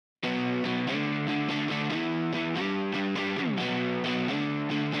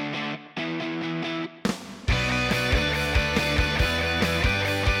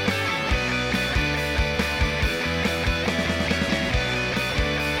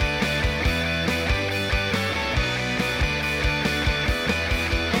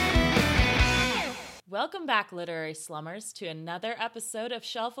Welcome back, literary slummers, to another episode of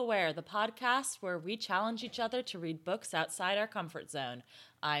Shelf Aware, the podcast where we challenge each other to read books outside our comfort zone.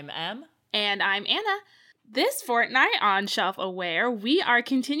 I'm Em. And I'm Anna. This fortnight on Shelf Aware, we are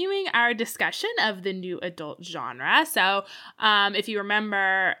continuing our discussion of the new adult genre. So, if you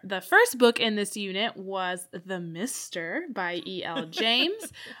remember, the first book in this unit was The Mister by E.L.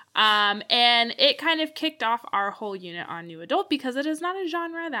 James. And it kind of kicked off our whole unit on new adult because it is not a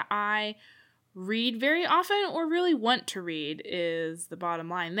genre that I read very often or really want to read, is the bottom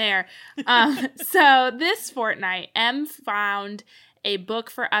line there. So this fortnight, Em found a book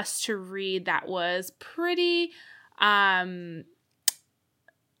for us to read that was pretty,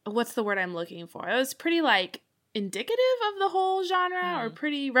 what's the word I'm looking for? It was pretty, indicative of the whole genre, or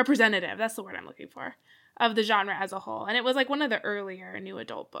pretty representative. That's the word I'm looking for, of the genre as a whole. And it was, one of the earlier new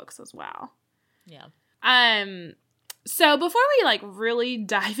adult books as well. Yeah. So before we, really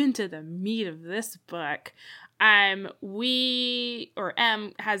dive into the meat of this book, Em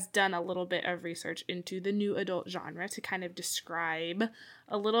has done a little bit of research into the new adult genre to kind of describe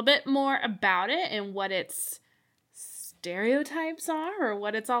a little bit more about it and what its stereotypes are, or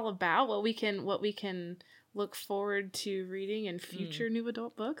what it's all about, what we can look forward to reading in future new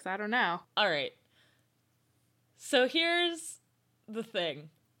adult books. I don't know. All right. So here's the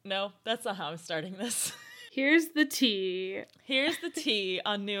thing. No, that's not how I'm starting this. Here's the tea. Here's the tea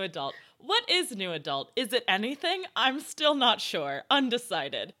on new adult. What is new adult? Is it anything? I'm still not sure.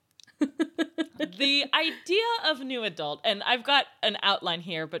 Undecided. The idea of new adult, and I've got an outline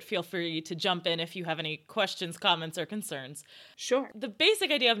here, but feel free to jump in if you have any questions, comments, or concerns. Sure. The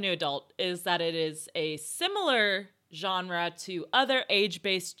basic idea of new adult is that it is a similar genre to other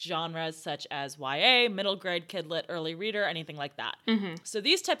age-based genres such as YA, middle grade, kid lit, early reader, anything like that. Mm-hmm. So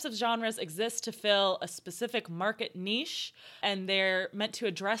these types of genres exist to fill a specific market niche, and they're meant to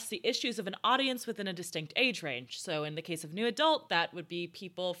address the issues of an audience within a distinct age range. So in the case of new adult, that would be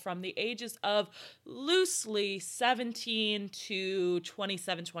people from the ages of loosely 17 to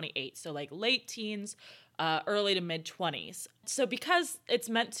 27, 28. So late teens, early to mid 20s. So because it's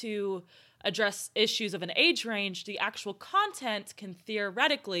meant to address issues of an age range, the actual content can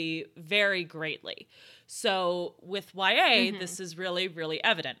theoretically vary greatly. So with YA, this is really, really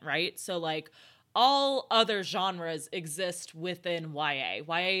evident, right? So all other genres exist within YA.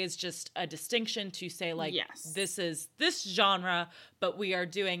 YA is just a distinction to say yes, this is this genre, but we are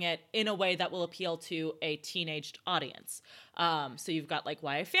doing it in a way that will appeal to a teenaged audience. So you've got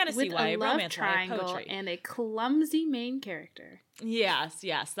YA fantasy, with YA a love romance, triangle, YA poetry, and a clumsy main character. Yes,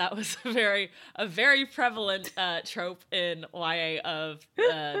 that was a very prevalent trope in YA of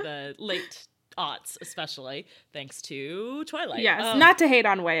the late aughts, especially thanks to Twilight. Yes, not to hate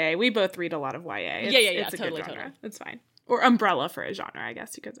on YA. We both read a lot of YA. It's a totally, good genre. totally. It's fine. Or umbrella for a genre, I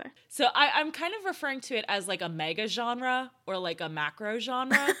guess you could say. So I'm kind of referring to it as a mega genre or a macro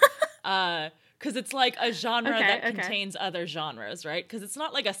genre. Because it's a genre that contains other genres, right? Because it's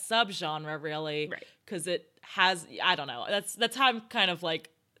not a subgenre, really. Right. Because it has, I don't know. That's how I'm kind of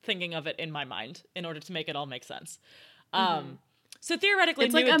thinking of it in my mind in order to make it all make sense. So theoretically,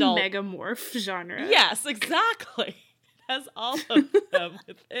 it's new adult, a megamorph genre. Yes, exactly. It has all of them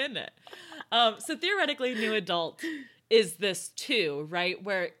within it. So theoretically, new adult is this too, right?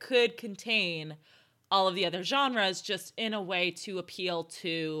 Where it could contain all of the other genres just in a way to appeal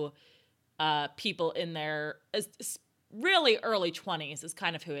to people in their really early 20s is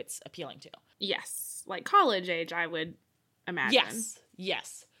kind of who it's appealing to. Yes, college age, I would imagine.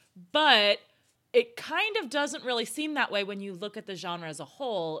 Yes. But it kind of doesn't really seem that way when you look at the genre as a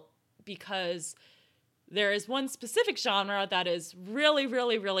whole, because there is one specific genre that is really,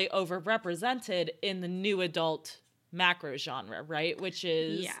 really, really overrepresented in the new adult macro genre, right? Which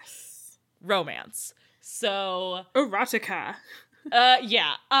is romance. So erotica.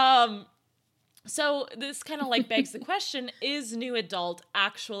 Yeah. So this kind of begs the question, is new adult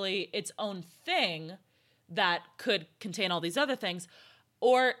actually its own thing that could contain all these other things?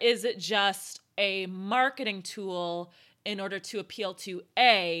 Or is it just a marketing tool in order to appeal to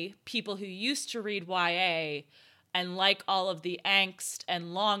people who used to read YA and like all of the angst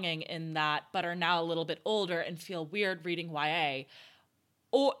and longing in that, but are now a little bit older and feel weird reading YA,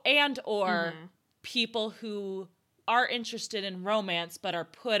 or people who are interested in romance but are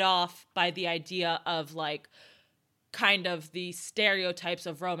put off by the idea of kind of the stereotypes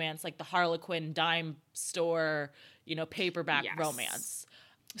of romance, like the Harlequin dime store, paperback romance.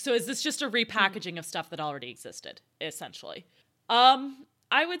 So is this just a repackaging of stuff that already existed, essentially?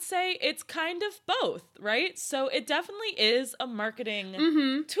 I would say it's kind of both, right? So it definitely is a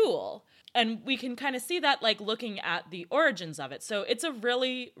marketing tool. And we can kind of see that looking at the origins of it. So it's a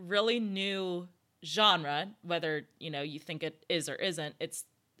really, really new genre, whether, you think it is or isn't, its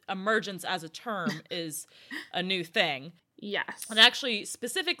emergence as a term is a new thing. Yes. And actually,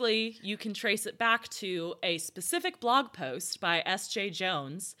 specifically, you can trace it back to a specific blog post by S.J.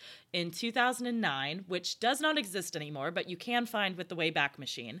 Jones in 2009, which does not exist anymore, but you can find with the Wayback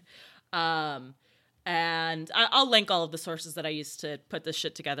Machine. And I'll link all of the sources that I used to put this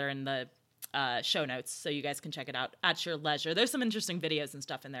shit together in the show notes, so you guys can check it out at your leisure. There's some interesting videos and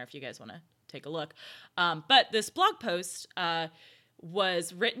stuff in there if you guys want to take a look. But this blog post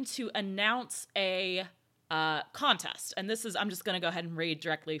was written to announce a contest. And I'm just going to go ahead and read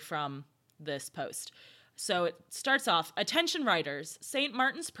directly from this post. So it starts off, attention writers, St.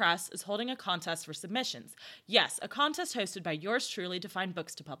 Martin's Press is holding a contest for submissions. Yes, a contest hosted by yours truly to find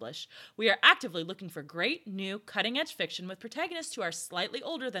books to publish. We are actively looking for great, new, cutting-edge fiction with protagonists who are slightly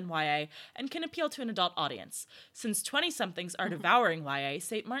older than YA and can appeal to an adult audience. Since 20-somethings are devouring YA,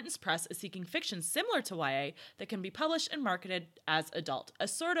 St. Martin's Press is seeking fiction similar to YA that can be published and marketed as adult. A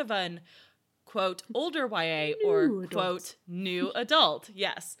sort of an quote, older YA or, quote, new adult.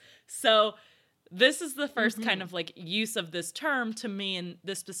 Yes. So this is the first kind of like use of this term to mean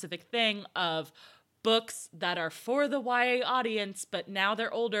this specific thing of books that are for the YA audience, but now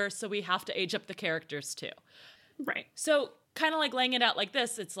they're older, so we have to age up the characters too. Right. So kind of like laying it out like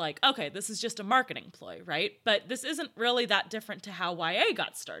this, it's like, okay, this is just a marketing ploy, right? But this isn't really that different to how YA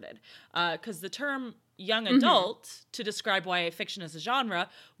got started. Because the term young adult to describe YA fiction as a genre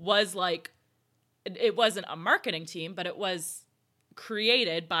was like, it wasn't a marketing team, but it was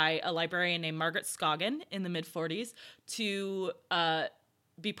created by a librarian named Margaret Scoggin in the mid-40s to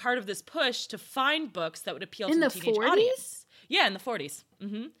be part of this push to find books that would appeal to the teenage 40s? audience. Yeah, in the 40s.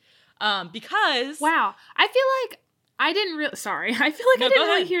 Because... Wow. I feel like I didn't really... Sorry. I feel like I didn't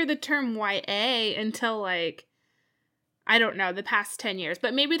really hear the term YA until, like, I don't know, the past 10 years.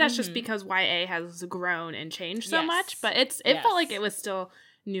 But maybe that's just because YA has grown and changed so much. But it felt like it was still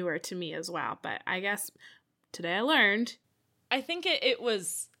newer to me as well. But I guess today I learned. I think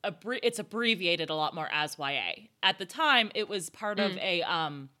it's abbreviated a lot more as YA. At the time, it was part of a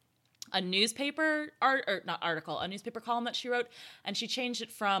newspaper a newspaper column that she wrote, and she changed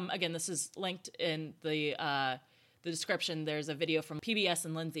it from, again, this is linked in the description. There's a video from PBS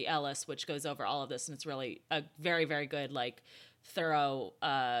and Lindsay Ellis, which goes over all of this, and it's really a very, very good, like, thorough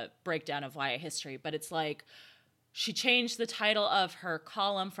breakdown of YA history. But it's like, she changed the title of her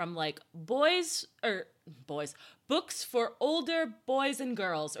column from like books for older boys and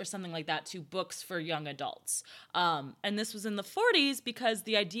girls or something like that to books for young adults. And this was in the 40s because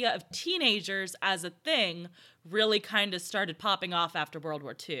the idea of teenagers as a thing really kind of started popping off after World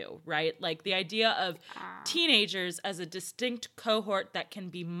War II, right? Like the idea of teenagers as a distinct cohort that can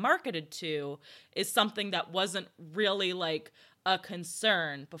be marketed to is something that wasn't really like a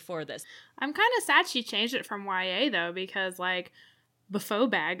concern before this. I'm kind of sad she changed it from YA though, because like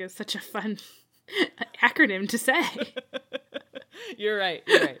BFOBAG is such a fun acronym to say. You're right.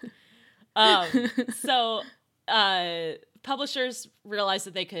 So publishers realized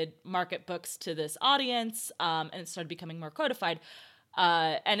that they could market books to this audience, and it started becoming more codified.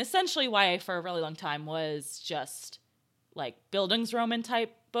 And essentially YA for a really long time was just like Bildungsroman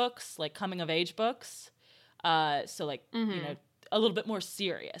type books, like coming of age books. So like, you know, a little bit more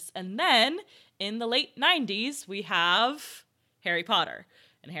serious. And then in the late 90s, we have Harry Potter.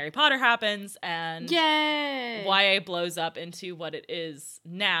 And Harry Potter happens, and Yay! YA blows up into what it is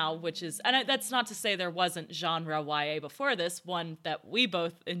now, which is, and that's not to say there wasn't genre YA before this. One that we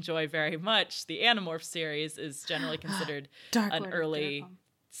both enjoy very much, the Animorphs series, is generally considered an early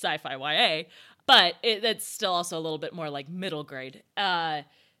sci-fi YA, but it's still also a little bit more like middle grade.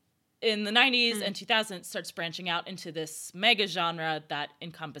 In the 90s and 2000s, it starts branching out into this mega genre that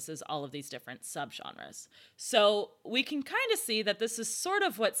encompasses all of these different subgenres. So we can kind of see that this is sort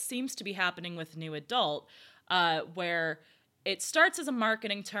of what seems to be happening with New Adult, where it starts as a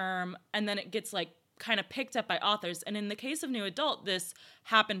marketing term and then it gets like kind of picked up by authors. And in the case of New Adult, this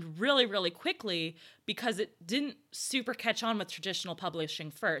happened really, really quickly because it didn't super catch on with traditional publishing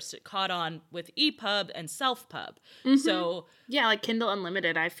first. It caught on with EPUB and Self-Pub. So yeah, like Kindle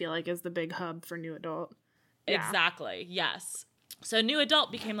Unlimited, I feel like is the big hub for New Adult. Yeah. Exactly. Yes. So New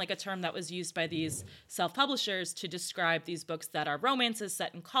Adult became like a term that was used by these self-publishers to describe these books that are romances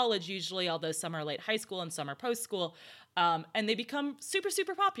set in college usually, although some are late high school and some are post-school. And they become super,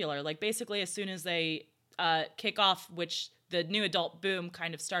 super popular. Like basically as soon as they kick off, which the New Adult boom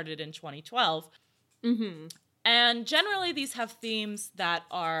kind of started in 2012. And generally these have themes that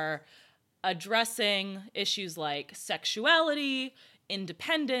are addressing issues like sexuality,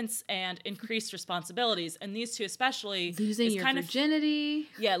 independence and increased responsibilities. And these two especially losing your virginity.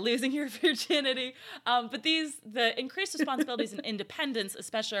 Losing your virginity. But the increased responsibilities and independence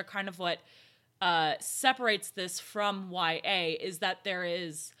especially are kind of what separates this from YA, is that there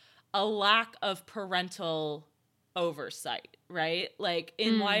is a lack of parental oversight, right? Like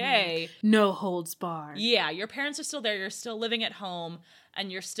in YA, no holds barred. Yeah, your parents are still there, you're still living at home,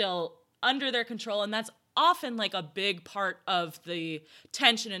 and you're still under their control, and that's often like a big part of the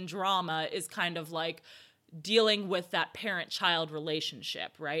tension and drama, is kind of like dealing with that parent-child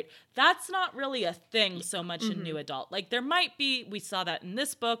relationship, right? That's not really a thing so much in New Adult. Like there might be, we saw that in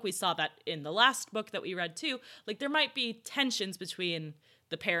this book, we saw that in the last book that we read too, like there might be tensions between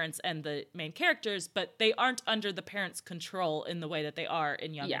the parents and the main characters, but they aren't under the parents' control in the way that they are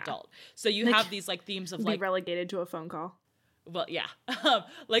in young adult. So you have these like themes of like be relegated to a phone call. Well, yeah,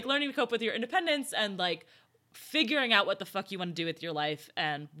 like learning to cope with your independence and like figuring out what the fuck you want to do with your life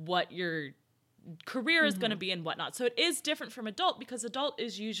and what your career is going to be and whatnot. So it is different from adult, because adult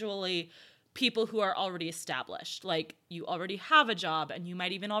is usually people who are already established. Like you already have a job and you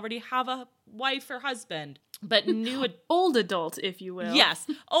might even already have a wife or husband. But old adult, if you will. Yes,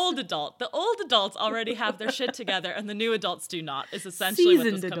 old adult. The old adults already have their shit together, and the new adults do not, is essentially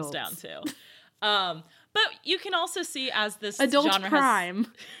what this comes down to. But you can also see as this adult genre prime.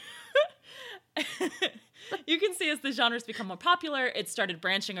 You can see as the genres become more popular, it started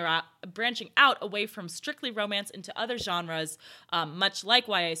branching out away from strictly romance into other genres, much like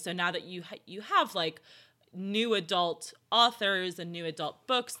YA. So now that you have like new adult authors and new adult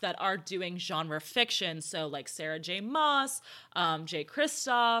books that are doing genre fiction. So like Sarah J. Maas, Jay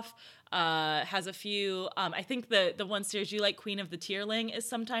Kristoff has a few. I think the one series you like, Queen of the Tearling, is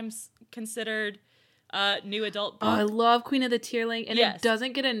sometimes considered new adult book. Oh, I love Queen of the Tearling, and it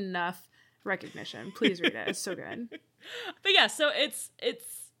doesn't get enough recognition. Please read it. It's so good. But yeah, so it's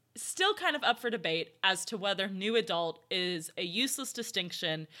still kind of up for debate as to whether new adult is a useless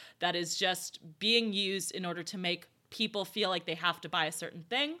distinction that is just being used in order to make people feel like they have to buy a certain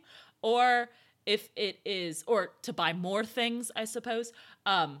thing, or if it is, or to buy more things, I suppose,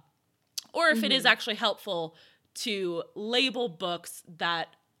 or if it is actually helpful to label books that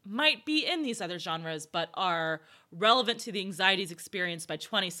might be in these other genres but are relevant to the anxieties experienced by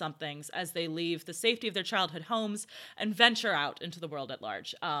 20-somethings as they leave the safety of their childhood homes and venture out into the world at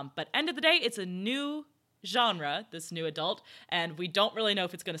large. But end of the day, it's a new genre, this new adult, and we don't really know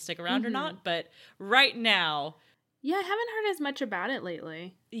if it's going to stick around or not, but right now... Yeah, I haven't heard as much about it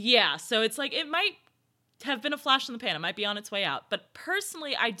lately. Yeah, so it's like, it might have been a flash in the pan. It might be on its way out. But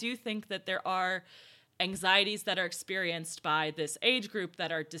personally, I do think that there are anxieties that are experienced by this age group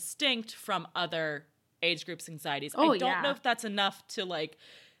that are distinct from other age groups' anxieties. I don't know if that's enough to like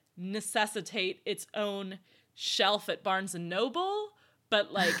necessitate its own shelf at Barnes and Noble,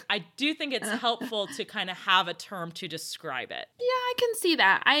 but like I do think it's helpful to kind of have a term to describe it. Yeah, I can see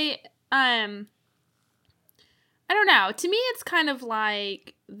that. I don't know. To me, it's kind of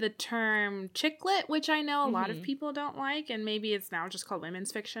like the term chick lit, which I know a lot of people don't like, and maybe it's now just called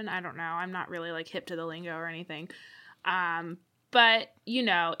women's fiction. I don't know. I'm not really like hip to the lingo or anything. But you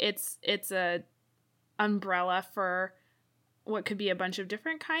know, it's a umbrella for what could be a bunch of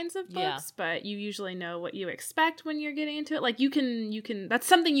different kinds of books, but you usually know what you expect when you're getting into it. Like you can that's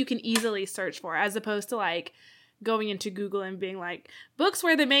something you can easily search for, as opposed to like going into Google and being like, books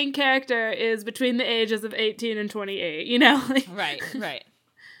where the main character is between the ages of 18 and 28, you know? Right.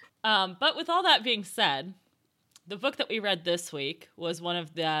 But with all that being said, the book that we read this week was one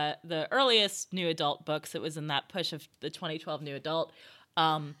of the earliest new adult books. It was in that push of the 2012 new adult.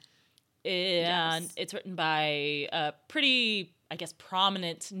 And it's written by a pretty, I guess,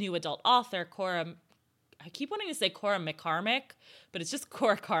 prominent new adult author, Cora. I keep wanting to say Cora McCormick, but it's just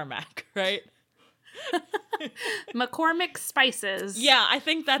Cora Carmack, right? McCormick Spices. Yeah, I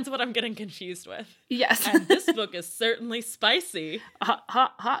think that's what I'm getting confused with. Yes. And this book is certainly spicy.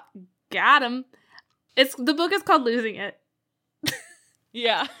 Hot. Got him. The book is called Losing It.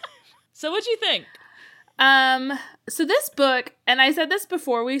 Yeah. So what'd you think? So this book, and I said this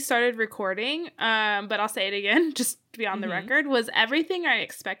before we started recording, but I'll say it again, just to be on the record, was everything I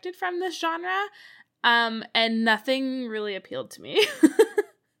expected from this genre, and nothing really appealed to me.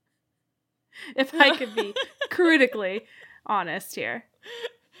 If I could be critically honest here.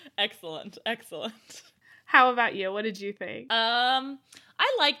 Excellent. How about you? What did you think? I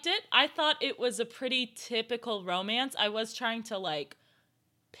liked it. I thought it was a pretty typical romance. I was trying to like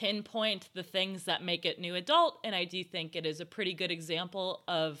pinpoint the things that make it new adult, and I do think it is a pretty good example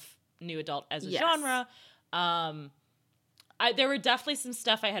of new adult as a genre. There were definitely some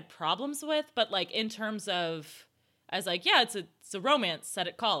stuff I had problems with, but like in terms of, as like, yeah, it's a romance set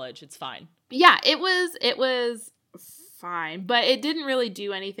at college. It's fine. Yeah, it was fine, but it didn't really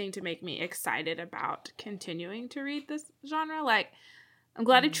do anything to make me excited about continuing to read this genre. Like, I'm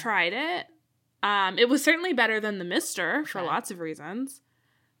glad I tried it. It was certainly better than The Mister for lots of reasons,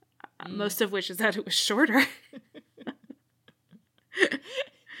 most of which is that it was shorter.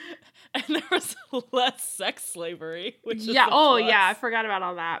 And there was less sex slavery, which is yeah. Oh, yeah. I forgot about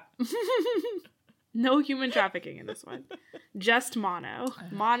all that. No human trafficking in this one. Just mono.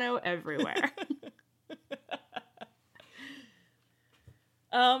 Mono everywhere.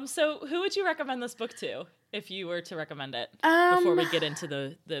 So who would you recommend this book to if you were to recommend it before we get into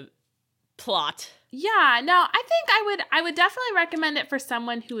the plot? Yeah, no, I think I would definitely recommend it for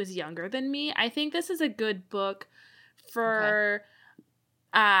someone who is younger than me. I think this is a good book for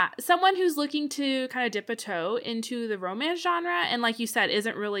someone who's looking to kind of dip a toe into the romance genre and, like you said,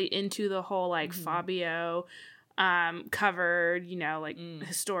 isn't really into the whole like Fabio covered, like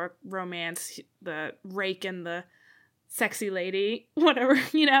historic romance, the rake and the sexy lady, whatever,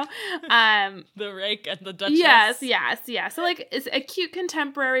 the rake and the duchess. Yes. So like it's a cute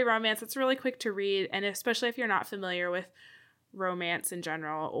contemporary romance. It's really quick to read, and especially if you're not familiar with romance in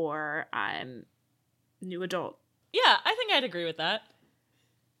general or new adult. Yeah, I think I'd agree with that.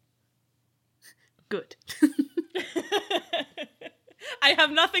 Good. I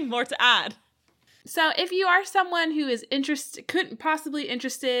have nothing more to add. So if you are someone who is couldn't possibly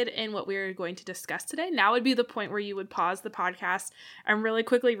interested in what we're going to discuss today, now would be the point where you would pause the podcast and really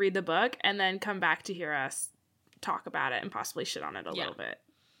quickly read the book and then come back to hear us talk about it and possibly shit on it a little bit.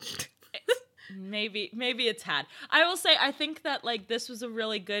 Maybe a tad. I will say, I think that like this was a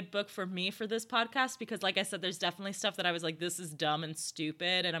really good book for me for this podcast because, like I said, there's definitely stuff that I was like, this is dumb and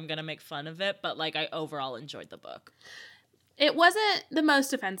stupid and I'm going to make fun of it. But like I overall enjoyed the book. It wasn't the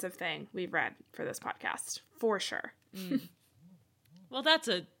most offensive thing we've read for this podcast, for sure. Well, that's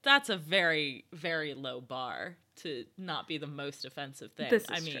a very, very low bar to not be the most offensive thing. This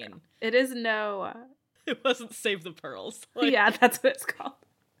is true. It is no... It wasn't Save the Pearls. Like... Yeah, that's what it's called.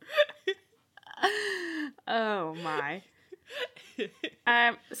 Oh, my.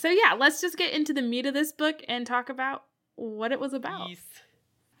 So, yeah, let's just get into the meat of this book and talk about what it was about. Yes.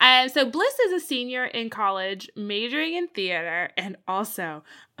 So Bliss is a senior in college, majoring in theater, and also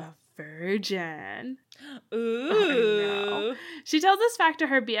a virgin. Ooh. She tells this fact to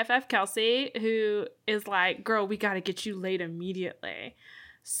her BFF, Kelsey, who is like, girl, we gotta get you laid immediately.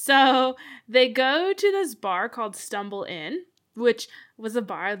 So they go to this bar called Stumble Inn, which was a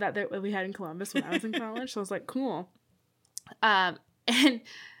bar that we had in Columbus when I was in college. So I was like, cool. And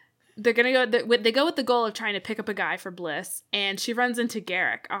they're gonna go. They go with the goal of trying to pick up a guy for Bliss, and she runs into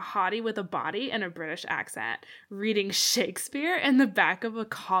Garrick, a hottie with a body and a British accent, reading Shakespeare in the back of a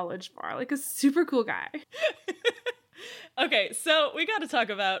college bar, like a super cool guy. Okay, so we got to talk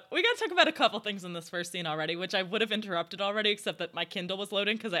about a couple things in this first scene already, which I would have interrupted already, except that my Kindle was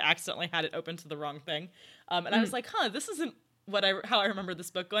loading because I accidentally had it open to the wrong thing, and I was like, this isn't how I remember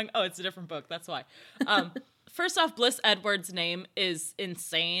this book going. Oh, it's a different book. That's why. First off, Bliss Edwards' name is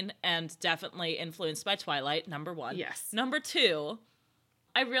insane and definitely influenced by Twilight, number one. Yes. Number two,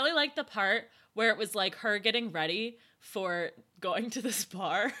 I really like the part where it was like her getting ready for going to this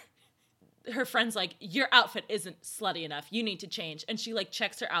bar. Her friend's like, your outfit isn't slutty enough. You need to change. And she like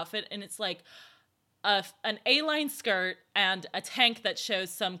checks her outfit and it's like an A-line skirt and a tank that shows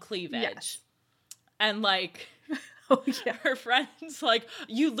some cleavage. Yes. And like, oh yeah, her friend's like,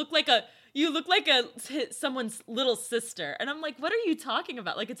 you look like someone's little sister. And I'm like, what are you talking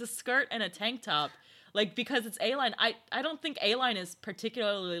about? Like, it's a skirt and a tank top. Like, because it's A-line. I don't think A-line is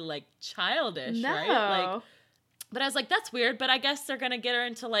particularly, like, childish, right? Like, but I was like, that's weird. But I guess they're going to get her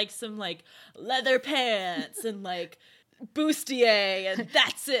into, like, some, like, leather pants and, like, bustier. And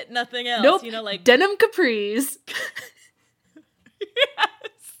that's it. Nothing else. Nope. You know, like. Denim capris. Yes.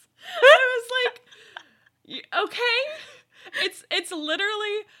 I was like, okay. It's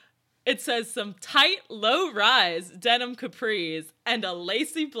literally... It says some tight, low-rise denim capris and a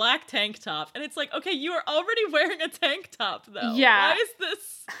lacy black tank top. And it's like, okay, you are already wearing a tank top, though. Yeah. Why is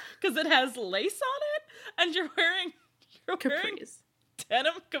this? Because it has lace on it? And you're wearing capris.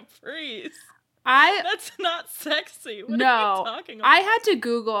 Denim capris. That's not sexy. What are you talking about? I had to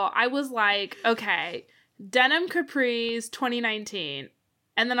Google. I was like, okay, denim capris 2019.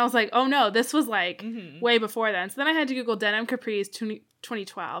 And then I was like, oh, no, this was like way before then. So then I had to Google denim capris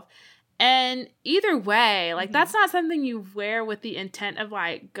 2012. And either way, like, that's not something you wear with the intent of,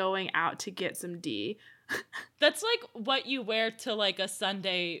 like, going out to get some D. That's, like, what you wear to, like, a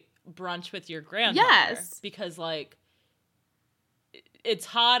Sunday brunch with your grandmother. Yes. Because, like, it's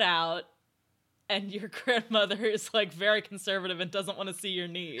hot out, and your grandmother is like very conservative and doesn't want to see your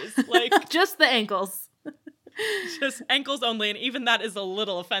knees. Like Just the ankles. just ankles only, and even that is a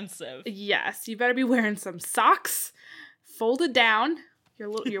little offensive. Yes, you better be wearing some socks folded down, your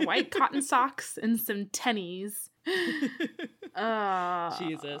white cotton socks, and some tennies.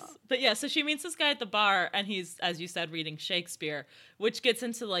 Jesus. But yeah, so she meets this guy at the bar, and he's, as you said, reading Shakespeare, which gets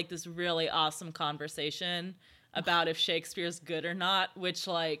into like this really awesome conversation about if Shakespeare's good or not, which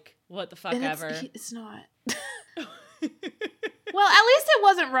like, what the fuck ever. It's not. Well, at least it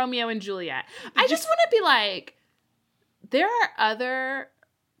wasn't Romeo and Juliet. I just want to be like, there are other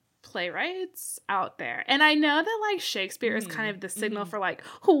playwrights out there. And I know that like Shakespeare is kind of the signal for like,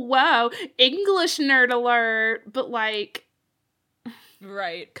 whoa, English nerd alert. But like,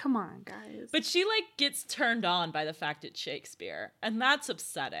 right. Come on, guys. But she like gets turned on by the fact it's Shakespeare. And that's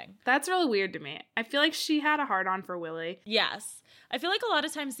upsetting. That's really weird to me. I feel like she had a hard on for Willie. Yes. I feel like a lot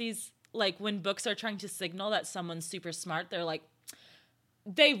of times these, like when books are trying to signal that someone's super smart, they're like,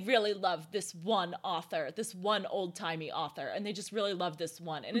 they really love this one author, this one old-timey author, and they just really love this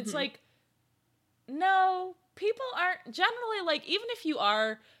one. And it's like, no, people aren't generally like, even if you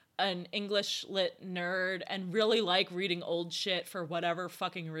are an English lit nerd and really like reading old shit for whatever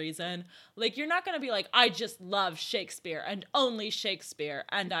fucking reason, like you're not going to be like, I just love Shakespeare and only Shakespeare,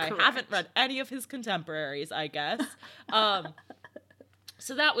 and I haven't read any of his contemporaries, I guess.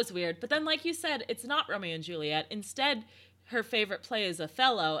 So that was weird. But then, like you said, it's not Romeo and Juliet. Instead, her favorite play is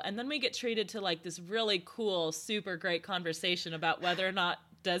Othello, and then we get treated to like this really cool, super great conversation about whether or not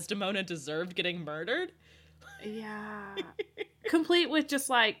Desdemona deserved getting murdered. Yeah. Complete with just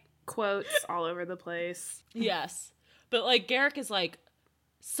like quotes all over the place. Yes. But like Garrick is like,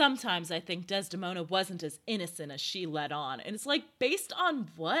 sometimes I think Desdemona wasn't as innocent as she let on. And it's like, based on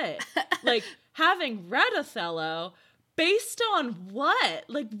what? Like, having read Othello, based on what?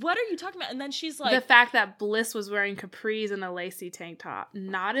 Like, what are you talking about? And then she's like, the fact that Bliss was wearing capris and a lacy tank top,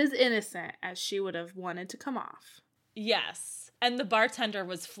 not as innocent as she would have wanted to come off. Yes. And the bartender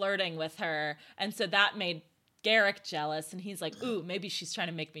was flirting with her, and so that made Garrick jealous, and he's like, ooh, maybe she's trying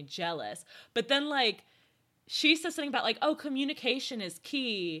to make me jealous. But then, like, she says something about, like, oh, communication is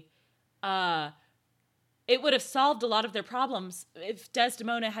key. It would have solved a lot of their problems if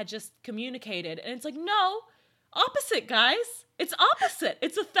Desdemona had just communicated. And it's like, no, opposite, guys. It's opposite.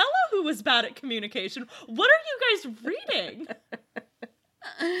 It's Othello who was bad at communication. What are you guys reading?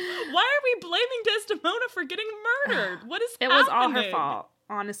 Why are we blaming Desdemona for getting murdered? What is happening? It was all her fault.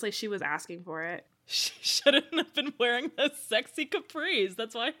 Honestly, she was asking for it. She shouldn't have been wearing those sexy capris.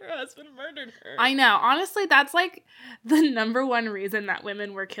 That's why her husband murdered her. I know. Honestly, that's like the number one reason that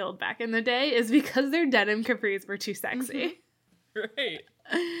women were killed back in the day is because their denim capris were too sexy. Right.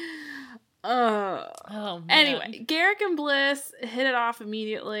 Oh man. Anyway, Garrick and Bliss hit it off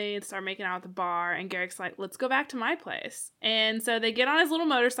immediately and start making out at the bar. And Garrick's like, let's go back to my place. And so they get on his little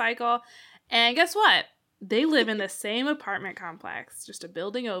motorcycle. And guess what? They live in the same apartment complex, just a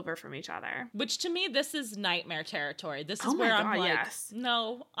building over from each other. Which to me, this is nightmare territory. This is where I'm like, yes.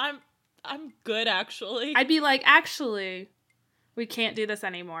 No, I'm good actually. I'd be like, actually, we can't do this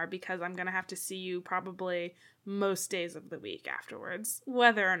anymore because I'm going to have to see you probably most days of the week afterwards,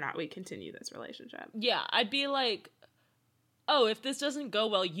 whether or not we continue this relationship. Yeah, I'd be like, oh, if this doesn't go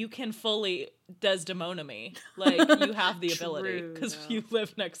well, you can fully Desdemona me. Like, you have the ability because you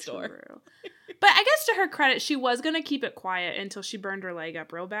live next door. But I guess to her credit, she was going to keep it quiet until she burned her leg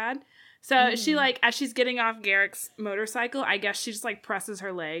up real bad. So she, like, as she's getting off Garrick's motorcycle, I guess she just, like, presses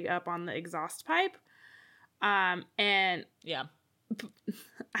her leg up on the exhaust pipe. And... yeah.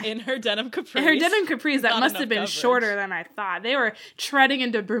 In her denim capris. In her denim capris, that must have been shorter than I thought. They were treading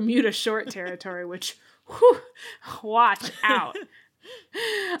into Bermuda short territory, which, whew, watch out.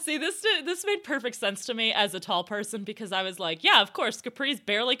 See, this made perfect sense to me as a tall person because I was like, yeah, of course, capris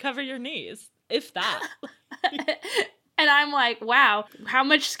barely cover your knees, if that. And I'm like, wow, how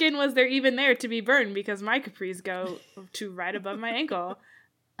much skin was there even there to be burned? Because my capris go to right above my ankle.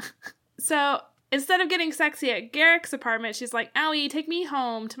 So... instead of getting sexy at Garrick's apartment, she's like, Allie, take me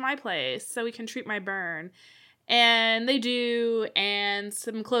home to my place so we can treat my burn. And they do, and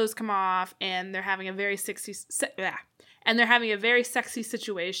some clothes come off, and they're having a very sexy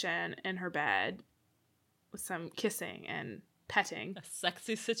situation in her bed with some kissing and petting. A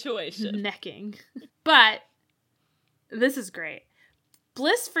sexy situation. Necking. But this is great.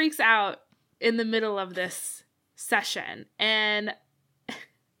 Bliss freaks out in the middle of this session, and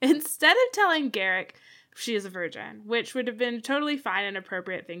instead of telling Garrick she is a virgin, which would have been a totally fine and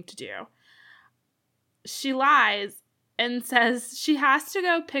appropriate thing to do, she lies and says she has to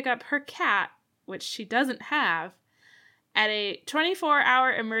go pick up her cat, which she doesn't have, at a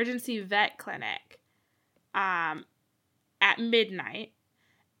 24-hour emergency vet clinic at midnight.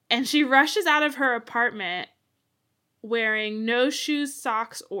 And she rushes out of her apartment wearing no shoes,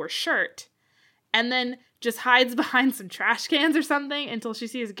 socks, or shirt. And then just hides behind some trash cans or something until she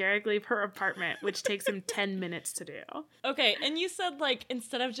sees Garrick leave her apartment, which takes him 10 minutes to do. Okay, and you said, like,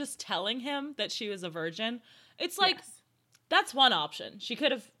 instead of just telling him that she was a virgin, it's like, Yes. that's one option. She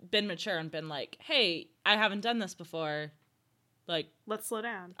could have been mature and been like, hey, I haven't done this before. Like, Let's slow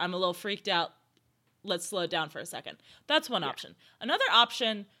down. I'm a little freaked out. Let's slow it down for a second. That's one option. Another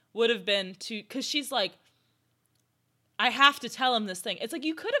option would have been to, because she's like, I have to tell him this thing. It's like,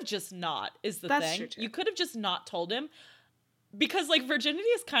 you could have just not, is the That's thing. true, too. You could have just not told him. Because, like, virginity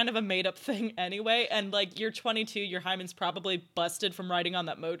is kind of a made-up thing anyway, and, like, you're 22, your hymen's probably busted from riding on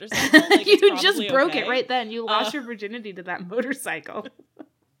that motorcycle. Like, You it's just probably broke okay. it right then. You lost your virginity to that motorcycle.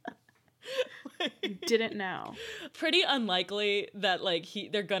 You didn't know. Pretty unlikely that, like,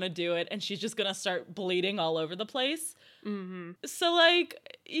 they're gonna do it, and she's just gonna start bleeding all over the place. Mm-hmm. So,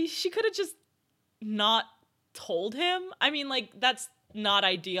 like, she could have just not told him. I mean, like, that's not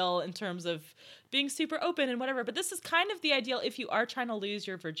ideal in terms of being super open and whatever, but this is kind of the ideal if you are trying to lose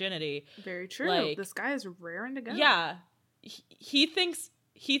your virginity. Very true. Like, this guy is raring to go. Yeah. He thinks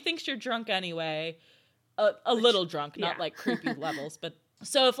you're drunk anyway. A little drunk, not like creepy levels, but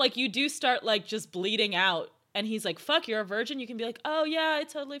so if like you do start like just bleeding out and he's like, fuck, you're a virgin, you can be like, oh yeah, I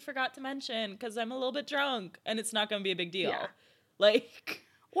totally forgot to mention because I'm a little bit drunk, and it's not going to be a big deal. Yeah. Like,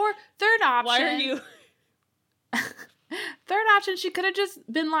 Or third option. why are you... Third option, she could have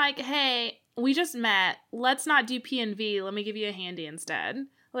just been like, hey, we just met. Let's not do P&V. Let me give you a handy instead.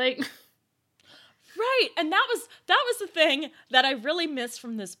 Like... Right, and that was the thing that I really missed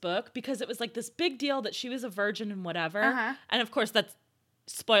from this book, because it was like this big deal that she was a virgin and whatever. Uh-huh. And of course, that's,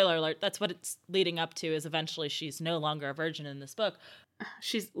 spoiler alert, that's what it's leading up to, is eventually she's no longer a virgin in this book.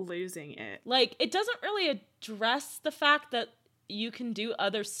 She's losing it. Like, it doesn't really address the fact that you can do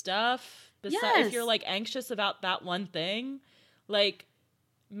other stuff if you're like anxious about that one thing. Like,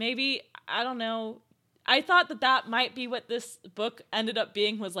 maybe, I don't know. I thought that might be what this book ended up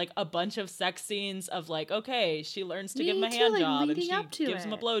being, was like a bunch of sex scenes of like, okay, she learns to give him a hand job, and she gives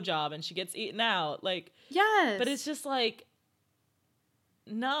him a blow job, and she gets eaten out. Like, yes. but it's just like,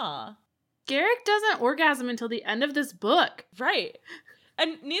 nah. Garrick doesn't orgasm until the end of this book. Right.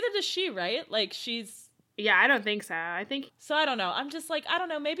 And neither does she, right? Like, Yeah, I don't think so. I think... So I don't know. I'm just like, I don't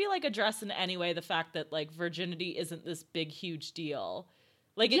know, maybe like address in any way the fact that like virginity isn't this big, huge deal.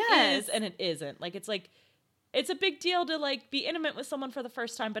 Like, it is and it isn't. Like, it's a big deal to like be intimate with someone for the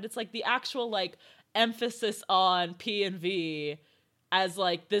first time, but it's like the actual like emphasis on P&V as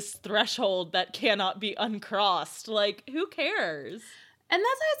like this threshold that cannot be uncrossed. Like, who cares? And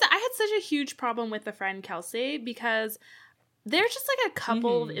that's why I had such a huge problem with the friend Kelsey, because there's just like a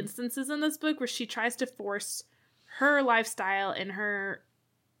couple of instances in this book where she tries to force her lifestyle and her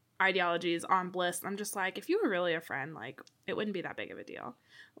ideologies on Bliss. I'm just like, if you were really a friend, like, it wouldn't be that big of a deal.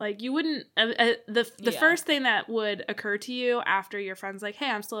 Like, you wouldn't... the first thing that would occur to you after your friend's like, hey,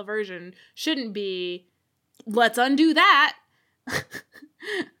 I'm still a virgin, shouldn't be, let's undo that.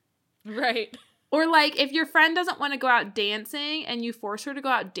 Right. Or, like, if your friend doesn't want to go out dancing and you force her to go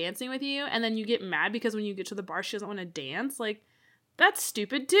out dancing with you, and then you get mad because when you get to the bar she doesn't want to dance, like, that's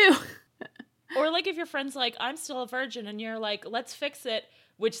stupid too. Or, like, if your friend's like, I'm still a virgin, and you're like, let's fix it,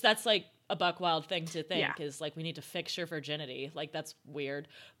 which that's, like, a buck wild thing to think, is, like, we need to fix your virginity. Like, that's weird.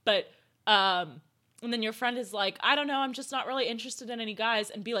 But, and then your friend is like, I don't know, I'm just not really interested in any guys,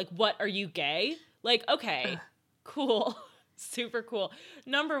 and be like, what, are you gay? Like, okay, cool. Super cool.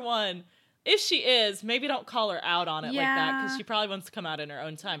 Number one, if she is, maybe don't call her out on it like that, because she probably wants to come out in her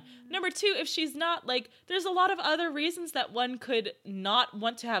own time. Number two, if she's not, like, there's a lot of other reasons that one could not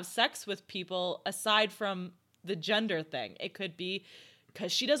want to have sex with people aside from the gender thing. It could be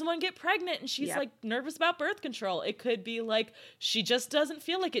because she doesn't want to get pregnant and she's like nervous about birth control. It could be like she just doesn't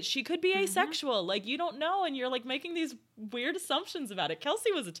feel like it. She could be asexual. Like, you don't know, and you're like making these weird assumptions about it.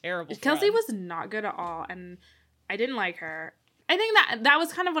 Kelsey was a terrible friend. Kelsey was not good at all, and I didn't like her. I think that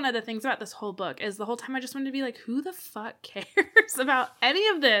was kind of one of the things about this whole book, is the whole time I just wanted to be like, who the fuck cares about any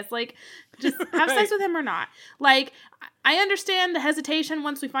of this? Like, just have sex with him or not. Like, I understand the hesitation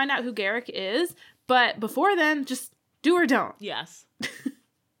once we find out who Garrick is, but before then, just do or don't. Yes.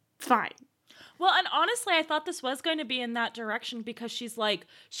 Fine. Well, and honestly, I thought this was going to be in that direction, because she's like,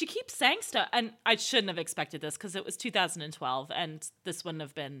 she keeps saying stuff, and I shouldn't have expected this because it was 2012 and this wouldn't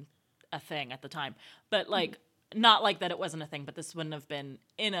have been a thing at the time. But like, not like that it wasn't a thing, but this wouldn't have been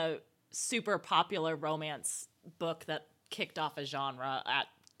in a super popular romance book that kicked off a genre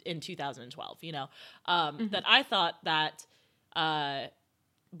in 2012, that I thought that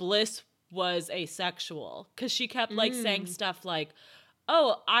Bliss was asexual, because she kept like saying stuff like,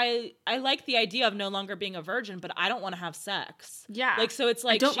 oh, I like the idea of no longer being a virgin, but I don't want to have sex. Yeah. Like, so it's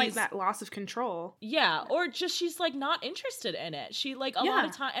like, I don't like that loss of control. Yeah. Or just, she's like not interested in it. She like a lot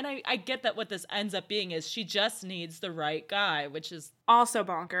of time. And I get that what this ends up being is she just needs the right guy, which is also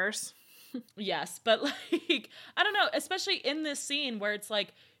bonkers. Yes. But like, I don't know, especially in this scene where it's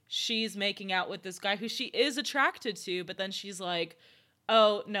like, she's making out with this guy who she is attracted to, but then she's like,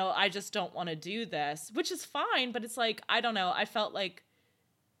 oh no, I just don't want to do this, which is fine. But it's like, I don't know. I felt like,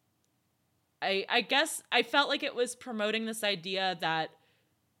 I guess I felt like it was promoting this idea that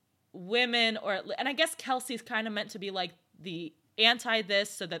women, and I guess Kelsey's kind of meant to be like the anti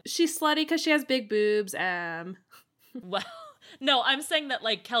this, so that she's slutty because she has big boobs. Well, no, I'm saying that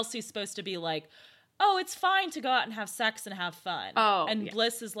like Kelsey's supposed to be like, oh, it's fine to go out and have sex and have fun. Oh, and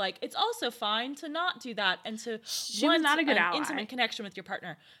Bliss is like, it's also fine to not do that and to she want was not a good an ally. Intimate connection with your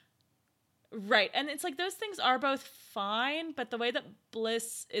partner. Right. And it's like, those things are both fine, but the way that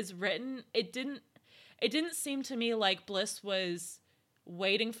Bliss is written, it didn't seem to me like Bliss was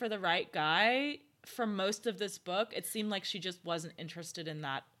waiting for the right guy for most of this book. It seemed like she just wasn't interested in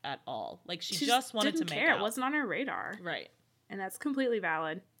that at all. Like she just wanted to make care. out. It wasn't on her radar. Right. And that's completely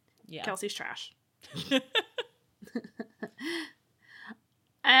valid. Yeah. Kelsey's trash.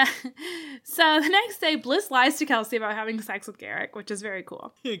 So the next day, Bliss lies to Kelsey about having sex with Garrick, which is very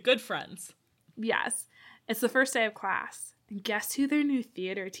cool. Good friends. Yes. It's the first day of class. And guess who their new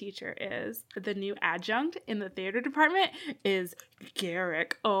theater teacher is? The new adjunct in the theater department is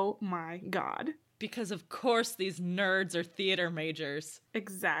Garrick. Oh my god. Because of course these nerds are theater majors.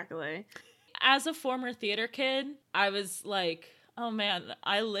 Exactly. As a former theater kid, I was like, oh man,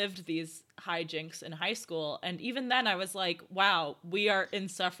 I lived these hijinks in high school. And even then I was like, wow, we are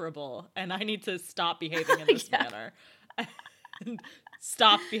insufferable. And I need to stop behaving in this manner. And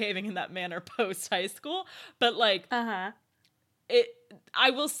stop behaving in that manner post high school. But like, I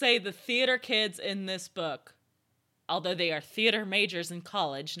will say the theater kids in this book, although they are theater majors in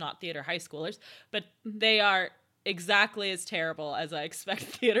college, not theater high schoolers, but they are exactly as terrible as I expect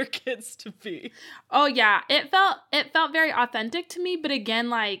theater kids to be. Oh yeah, it felt very authentic to me, but again,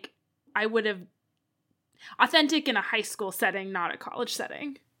 like I would have authentic in a high school setting, not a college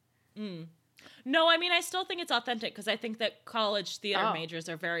setting. No, I mean I still think it's authentic because I think that college theater majors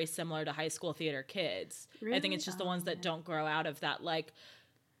are very similar to high school theater kids. Really? I think it's just the ones that don't grow out of that like,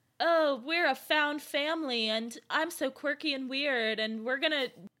 oh, we're a found family and I'm so quirky and weird and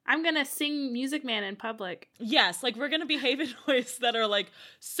I'm gonna sing Music Man in public. Yes, like we're gonna behave in ways that are like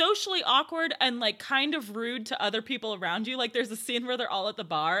socially awkward and like kind of rude to other people around you. Like there's a scene where they're all at the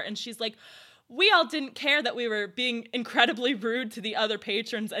bar and she's like, we all didn't care that we were being incredibly rude to the other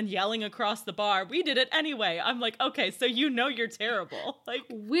patrons and yelling across the bar. We did it anyway. I'm like, okay, so you're terrible. Like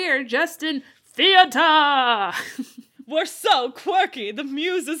we're just in theater. We're so quirky. The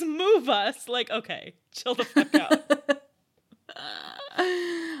muses move us. Like, okay, chill the fuck out.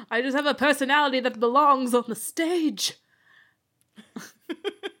 I just have a personality that belongs on the stage.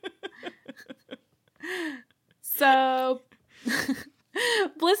 So,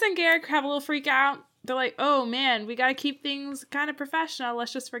 Bliss and Garrick have a little freak out. They're like, oh man, we gotta keep things kind of professional.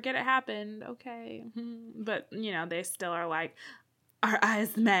 Let's just forget it happened. Okay. But, they still are like, our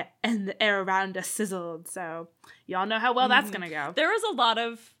eyes met and the air around us sizzled. So, y'all know how well that's gonna go. There was a lot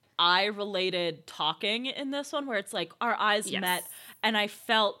of eye-related talking in this one where it's like, our eyes met and I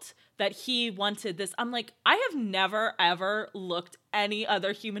felt that he wanted this. I'm like, I have never, ever looked any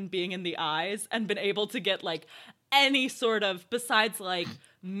other human being in the eyes and been able to get like any sort of, besides like,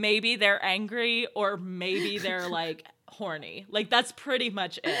 maybe they're angry or maybe they're like horny. Like that's pretty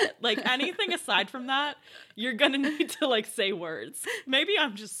much it. Like anything aside from that, you're gonna need to like say words. Maybe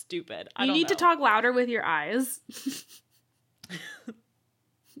I'm just stupid. I don't know. You need to talk louder with your eyes.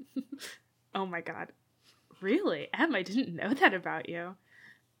 Oh my god. Really? Em, I didn't know that about you.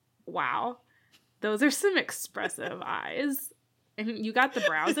 Wow. Those are some expressive eyes. And you got the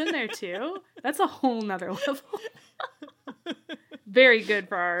brows in there too? That's a whole nother level. Very good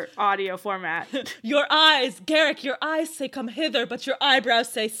for our audio format. Your eyes, Garrick, your eyes say come hither, but your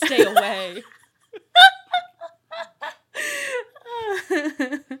eyebrows say stay away.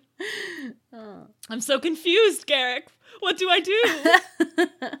 I'm so confused, Garrick. What do I do?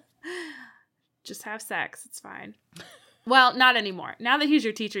 Just have sex. It's fine. Well, not anymore. Now that he's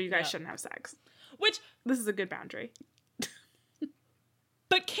your teacher, you guys shouldn't have sex. This is a good boundary.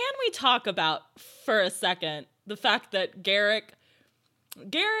 But can we talk about, for a second, the fact that Garrick.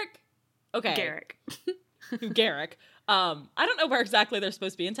 Okay. Garrick. Garrick. I don't know where exactly they're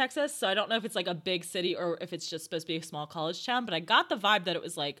supposed to be in Texas, so I don't know if it's like a big city or if it's just supposed to be a small college town, but I got the vibe that it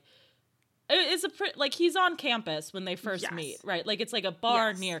was like, it's like he's on campus when they first meet, right? Like it's like a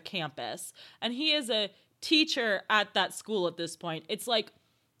bar near campus, and he is a teacher at that school at this point. It's like,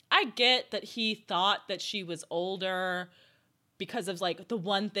 I get that he thought that she was older because of like the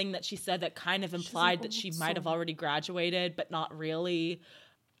one thing that she said that kind of implied that she might have already graduated, but not really.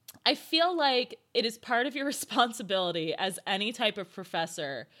 I feel like it is part of your responsibility as any type of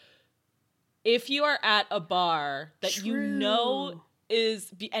professor, if you are at a bar that you know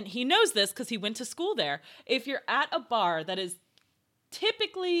is, and he knows this because he went to school there, if you're at a bar that is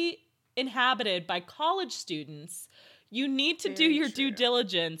typically inhabited by college students, you need to do your due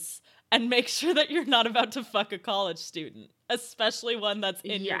diligence and make sure that you're not about to fuck a college student, especially one that's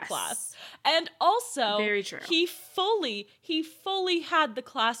in your class. And also, very true. He fully had the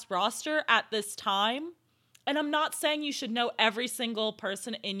class roster at this time. And I'm not saying you should know every single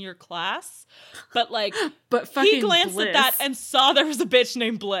person in your class, but like, he glanced at that and saw there was a bitch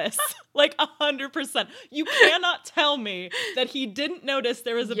named Bliss. Like 100%. You cannot tell me that he didn't notice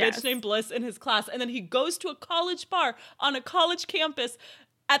there was a bitch named Bliss in his class. And then he goes to a college bar on a college campus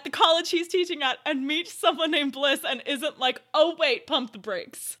at the college he's teaching at and meets someone named Bliss and isn't like, oh wait, pump the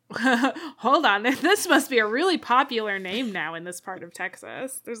brakes. Hold on, this must be a really popular name now in this part of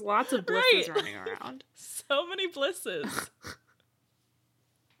Texas. There's lots of Blisses running around. So many Blisses.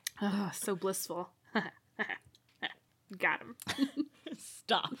 Oh, so blissful. Got him.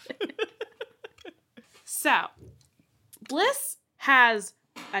 Stop. So, Bliss has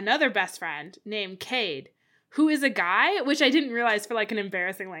another best friend named Cade, who is a guy, which I didn't realize for like an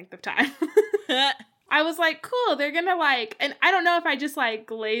embarrassing length of time. I was like, cool, they're gonna like, and I don't know if I just like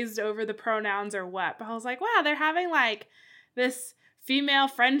glazed over the pronouns or what, but I was like, wow, they're having like this female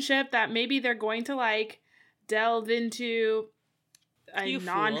friendship that maybe they're going to like delve into a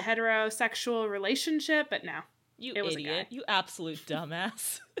non-heterosexual relationship, but no. You idiot. You absolute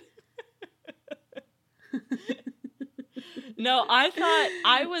dumbass. No,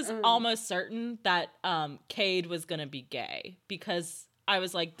 I was almost certain that Cade was going to be gay because I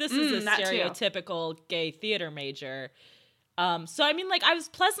was like, this is a stereotypical gay theater major. So, I mean, like, I was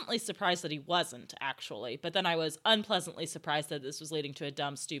pleasantly surprised that he wasn't, actually. But then I was unpleasantly surprised that this was leading to a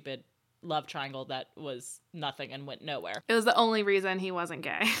dumb, stupid love triangle that was nothing and went nowhere. It was the only reason he wasn't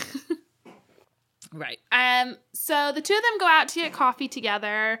gay. Right. So the two of them go out to get coffee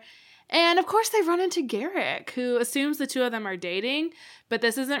together. And of course they run into Garrick, who assumes the two of them are dating, but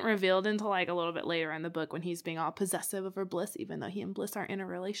this isn't revealed until like a little bit later in the book when he's being all possessive over Bliss, even though he and Bliss aren't in a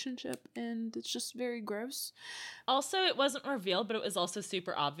relationship, and it's just very gross. Also, it wasn't revealed, but it was also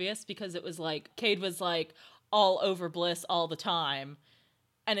super obvious because it was like, Cade was like all over Bliss all the time.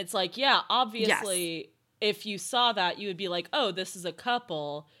 And it's like, yeah, obviously, if you saw that, you would be like, oh, this is a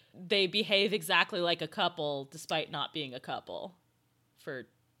couple. They behave exactly like a couple despite not being a couple for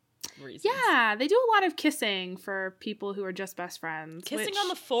reasons. Yeah, they do a lot of kissing for people who are just best friends. Kissing on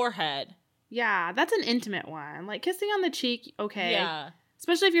the forehead. Yeah, that's an intimate one. Like kissing on the cheek, okay. Yeah.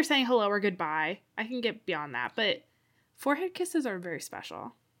 Especially if you're saying hello or goodbye. I can get beyond that, but forehead kisses are very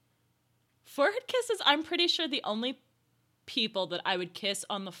special. Forehead kisses, I'm pretty sure the only people that I would kiss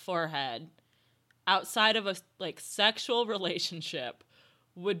on the forehead outside of a like sexual relationship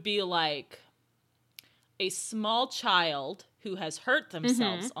would be like a small child who has hurt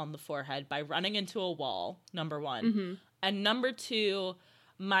themselves on the forehead by running into a wall, number one. And number two,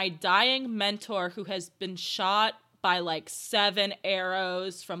 my dying mentor who has been shot by like 7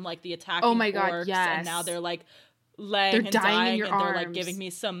 arrows from like the attacking orcs. And now they're like laying and dying and they're like giving me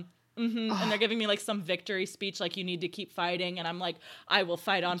some and they're giving me like some victory speech like you need to keep fighting, and I'm like, I will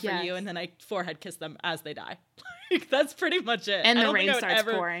fight on for you, and then I forehead kiss them as they die. That's pretty much it. And the rain starts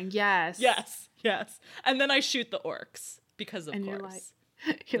pouring. Yes. And then I shoot the orcs because of course.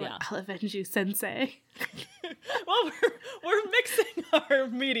 You're like, I'll avenge you, sensei. Well, we're mixing our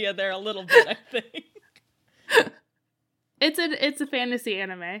media there a little bit, I think. It's a fantasy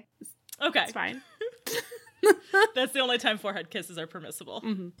anime. Okay. It's fine. That's the only time forehead kisses are permissible.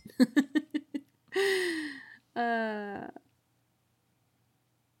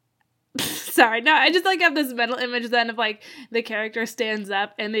 Sorry, no, I just like have this mental image then of like the character stands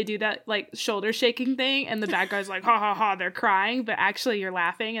up and they do that like shoulder shaking thing and the bad guy's like ha ha ha, they're crying, but actually you're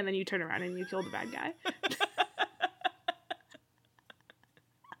laughing, and then you turn around and you kill the bad guy.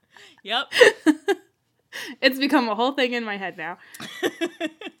 Yep. It's become a whole thing in my head now.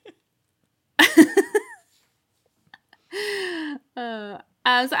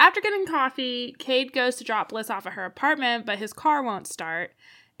 So after getting coffee, Cade goes to drop Bliss off at her apartment, but his car won't start.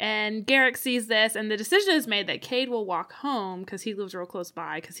 And Garrick sees this, and the decision is made that Cade will walk home because he lives real close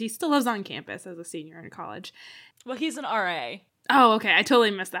by, because he still lives on campus as a senior in college. Well, he's an RA. Oh, okay. I totally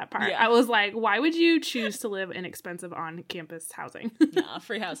missed that part. Yeah. I was like, why would you choose to live in expensive on-campus housing? Nah,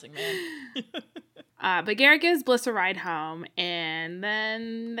 free housing, man. But Garrick gives Bliss a ride home, and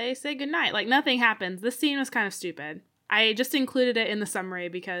then they say goodnight. Like, nothing happens. This scene was kind of stupid. I just included it in the summary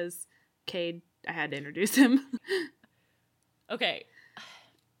because Cade, I had to introduce him. Okay.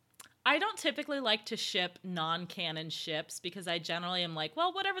 I don't typically like to ship non-canon ships because I generally am like,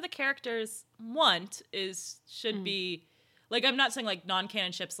 well, whatever the characters want should be, like, I'm not saying like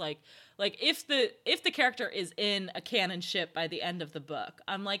non-canon ships like if the character is in a canon ship by the end of the book,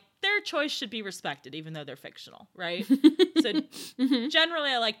 I'm like, their choice should be respected even though they're fictional, right? So generally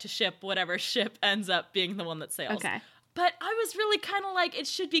I like to ship whatever ship ends up being the one that sails. Okay. But I was really kind of like, it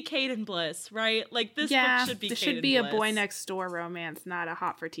should be Cade and Bliss, right? Like, this book should be Cade and Bliss. This should be a boy next door romance, not a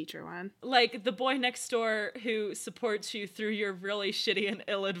hot for teacher one. Like, the boy next door who supports you through your really shitty and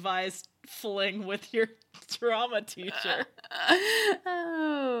ill-advised fling with your drama teacher.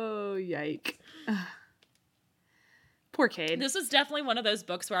 Oh, yike. Poor Cade. This was definitely one of those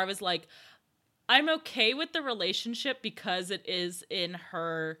books where I was like, I'm okay with the relationship because it is in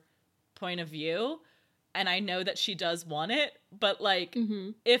her point of view. And I know that she does want it, but like,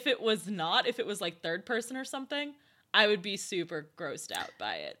 if it was like third person or something, I would be super grossed out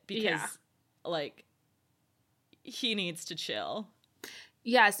by it because like, he needs to chill.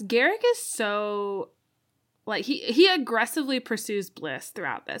 Yes, Garrick is so, like, he aggressively pursues Bliss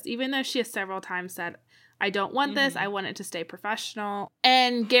throughout this, even though she has several times said, I don't want this, I want it to stay professional.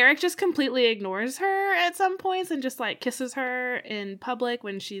 And Garrick just completely ignores her at some points and just like kisses her in public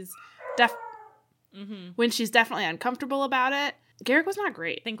when she's definitely uncomfortable about it. Garrick was not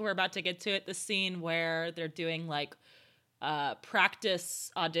great. I think we're about to get to it. The scene where they're doing like practice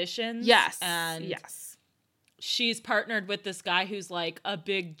auditions. Yes. And she's partnered with this guy who's like a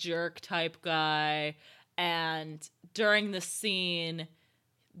big jerk type guy. And during the scene,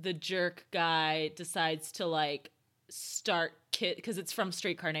 the jerk guy decides to like start because it's from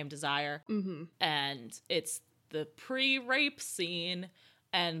Streetcar Named Desire. And it's the pre-rape scene.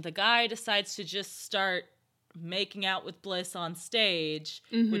 And the guy decides to just start making out with Bliss on stage,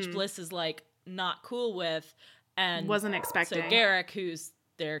 which Bliss is like not cool with, and wasn't expecting. So Garrick, who's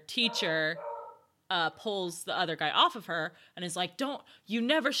their teacher, pulls the other guy off of her and is like, you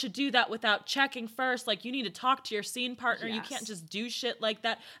never should do that without checking first. Like, you need to talk to your scene partner. You can't just do shit like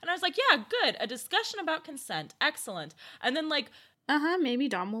that. And I was like, yeah, good. A discussion about consent. Excellent. And then like, maybe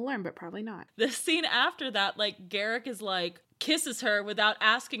Dom will learn, but probably not. The scene after that, like, Garrick is like, kisses her without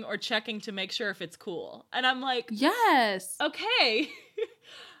asking or checking to make sure if it's cool. And I'm like, yes. Okay.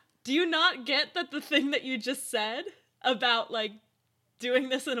 Do you not get that the thing that you just said about like doing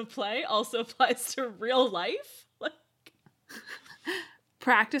this in a play also applies to real life? Like,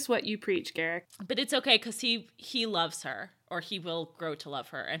 practice what you preach, Garrick. But it's okay because he loves her, or he will grow to love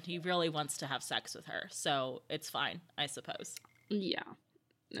her, and he really wants to have sex with her. So it's fine, I suppose. Yeah.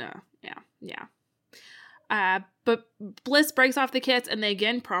 But Bliss breaks off the kiss, and they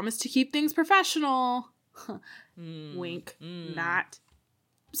again promise to keep things professional. Wink. Not.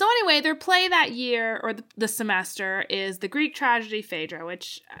 So anyway, their play that year, or the semester, is the Greek tragedy Phaedra,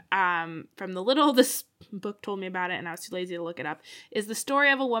 which, from the little this book told me about it, and I was too lazy to look it up, is the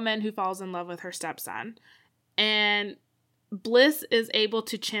story of a woman who falls in love with her stepson. And Bliss is able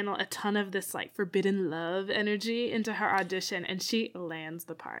to channel a ton of this like forbidden love energy into her audition, and she lands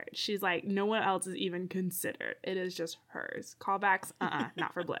the part. She's like, no one else is even considered. It is just hers. Callbacks,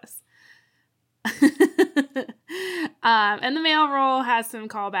 not for Bliss. And the male role has some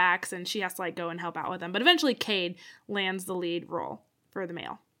callbacks, and she has to like go and help out with them. But eventually, Cade lands the lead role for the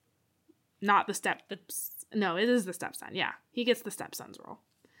male, not No, it is the stepson. Yeah, he gets the stepson's role.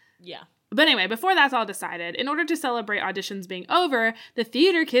 Yeah. But anyway, before that's all decided, in order to celebrate auditions being over, the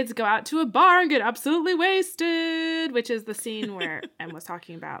theater kids go out to a bar and get absolutely wasted, which is the scene where Em was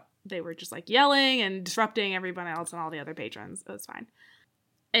talking about. They were just like yelling and disrupting everyone else and all the other patrons. It was fine.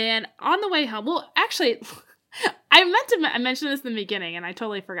 And on the way home, well, actually, I meant to mention this in the beginning and I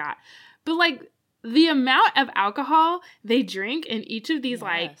totally forgot. But like the amount of alcohol they drink in each of these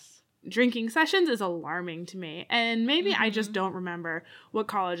like drinking sessions is alarming to me. And maybe I just don't remember what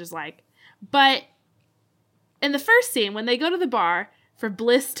college is like. But in the first scene, when they go to the bar for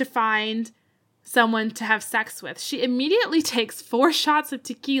Bliss to find someone to have sex with, she immediately takes 4 shots of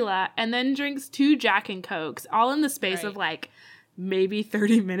tequila and then drinks 2 Jack and Cokes, all in the space of like maybe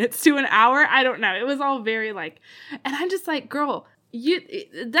 30 minutes to an hour. I don't know. It was all very like, and I'm just like, girl,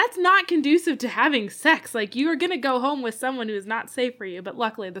 that's not conducive to having sex. Like, you are gonna go home with someone who is not safe for you, but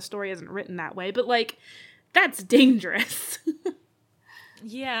luckily the story isn't written that way. But, like, that's dangerous.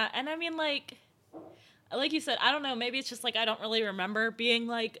 Yeah, and I mean, like you said, I don't know, maybe it's just, like, I don't really remember being,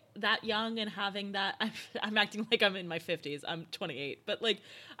 like, that young and having that, I'm acting like I'm in my 50s, I'm 28, but, like,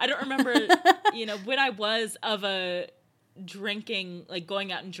 I don't remember, you know, when I was of a drinking, like,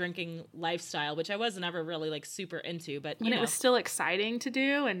 going out and drinking lifestyle, which I wasn't ever really, like, super into, but, when it was still exciting to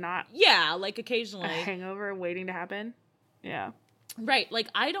do and not yeah, like, occasionally. a hangover waiting to happen. Yeah. Right, like,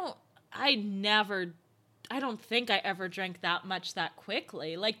 I don't think I ever drank that much that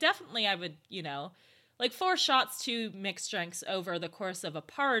quickly. Like, definitely I would, you know, like 4 shots to mixed drinks over the course of a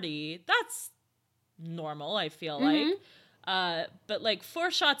party, that's normal, I feel like. But like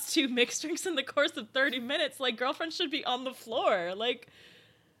 4 shots to mixed drinks in the course of 30 minutes, like, girlfriend should be on the floor. Like,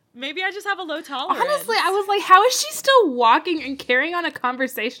 maybe I just have a low tolerance. Honestly, I was like, how is she still walking and carrying on a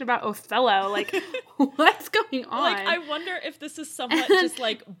conversation about Othello? Like, what's going on? Like, I wonder if this is somewhat just,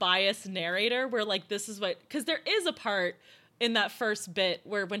 like, biased narrator, where, like, this is what... Because there is a part in that first bit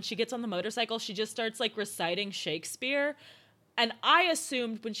where when she gets on the motorcycle, she just starts, like, reciting Shakespeare. And I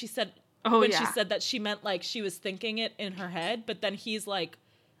assumed when she said... she said that, she meant, like, she was thinking it in her head. But then he's like...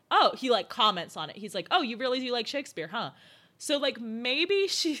 Oh, he, like, comments on it. He's like, oh, you really do like Shakespeare, huh? So, like, maybe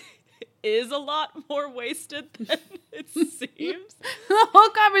she is a lot more wasted than it seems. The whole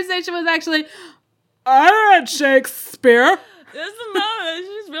conversation was actually, I read Shakespeare. This is not,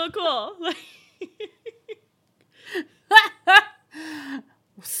 she's real cool. Like,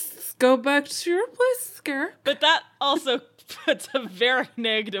 let's go back to your place, Garrick. but that also puts a very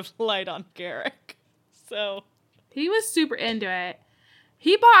negative light on Garrick. So he was super into it.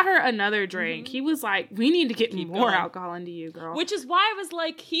 He bought her another drink. He was like, we need to get more going. alcohol into you, girl. Which is why I was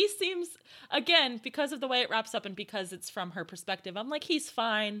like, he seems, again, because of the way it wraps up and because it's from her perspective, I'm like, he's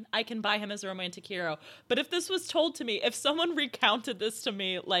fine. I can buy him as a romantic hero. But if this was told to me, if someone recounted this to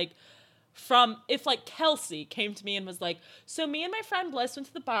me, like, if like Kelsey came to me and was like, so me and my friend Bliss went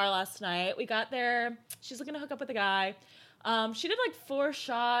to the bar last night. We got there. She's looking to hook up with a guy. She did like 4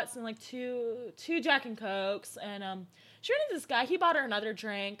 shots and like two Jack and Cokes. And she ran into this guy. He bought her another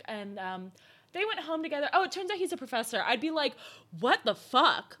drink. And they went home together. Oh, it turns out he's a professor. I'd be like, what the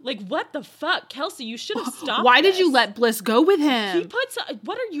fuck? Like, what the fuck? Kelsey, you should have stopped Why did you let Bliss go with him?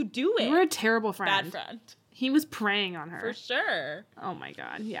 What are you doing? You were a terrible friend. Bad friend. He was preying on her. For sure. Oh my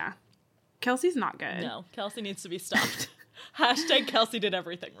God, yeah. Kelsey's not good. No, Kelsey needs to be stopped. Hashtag Kelsey did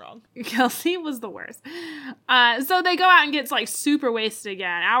everything wrong. Kelsey was the worst. So they go out and get like super wasted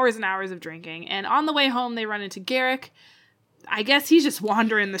again, hours and hours of drinking. And on the way home, they run into Garrick. I guess he's just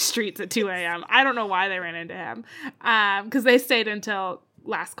wandering the streets at 2 a.m. I don't know why they ran into him. Because they stayed until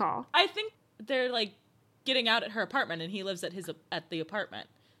last call. I think they're like getting out at her apartment and he lives at the apartment.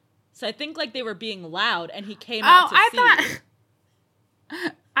 So I think like they were being loud and he came out to see.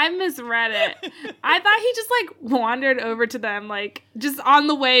 I misread it. I thought he just like wandered over to them, like just on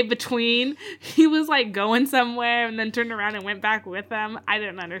the way between. He was like going somewhere and then turned around and went back with them. I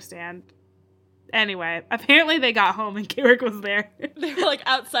didn't understand. Anyway, apparently they got home and Garrick was there. They were like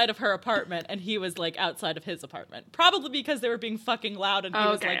outside of her apartment and he was like outside of his apartment. Probably because they were being fucking loud and he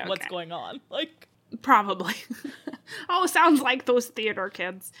was like, what's going on? Like, probably. Oh, sounds like those theater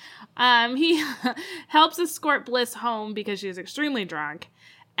kids. He helps escort Bliss home because she is extremely drunk.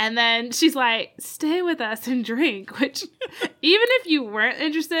 And then she's like, stay with us and drink, which even if you weren't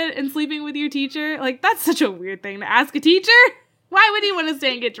interested in sleeping with your teacher, like that's such a weird thing to ask a teacher. Why would he want to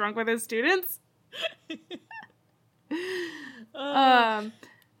stay and get drunk with his students?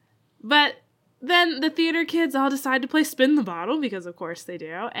 But then the theater kids all decide to play spin the bottle because of course they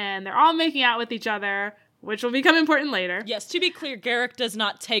do. And they're all making out with each other, which will become important later. Yes, to be clear, Garrick does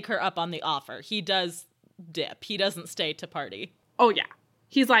not take her up on the offer. He does dip. He doesn't stay to party. Oh, yeah.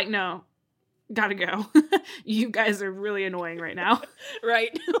 He's like, no, gotta go. You guys are really annoying right now.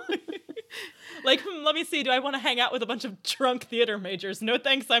 Right. Like, let me see. Do I want to hang out with a bunch of drunk theater majors? No,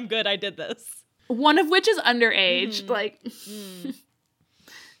 thanks. I'm good. I did this. One of which is underage. Like,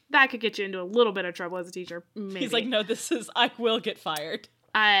 that could get you into a little bit of trouble as a teacher. Maybe. He's like, no, I will get fired.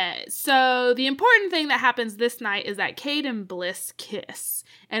 So the important thing that happens this night is that Cade and Bliss kiss.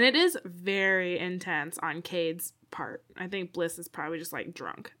 And it is very intense on Cade's part. I think Bliss is probably just like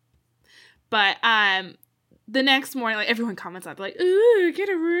drunk. But the next morning, like everyone comments on it, like, ooh, get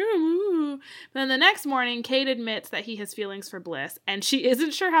a room, ooh. But then the next morning, Cade admits that he has feelings for Bliss, and she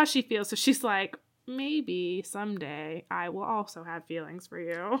isn't sure how she feels, so she's like, maybe someday I will also have feelings for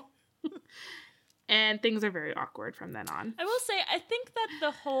you. And things are very awkward from then on. I will say, I think that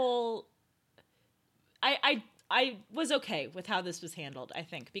the whole... I was okay with how this was handled, I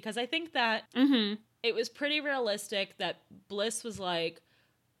think, because I think that Mm-hmm. it was pretty realistic that Bliss was like,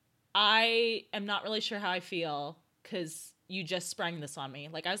 I am not really sure how I feel because you just sprang this on me.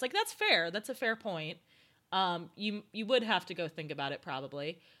 Like, I was like, that's fair. That's a fair point. You would have to go think about it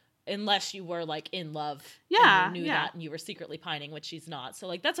probably, unless you were like in love. Yeah, and you knew that and you were secretly pining, which she's not. So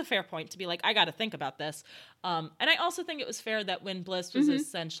like, that's a fair point to be like, I got to think about this. And I also think it was fair that when Bliss was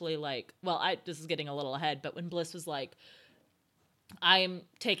essentially like, well, this is getting a little ahead, but when Bliss was like, I'm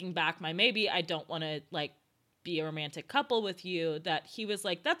taking back my maybe, I don't want to like be a romantic couple with you, that he was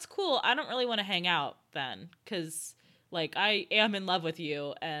like, that's cool, I don't really want to hang out then, because like I am in love with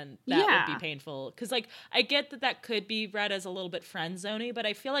you and that would be painful. Because like I get that could be read as a little bit friend zoney, but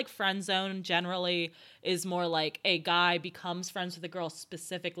I feel like friend zone generally is more like a guy becomes friends with a girl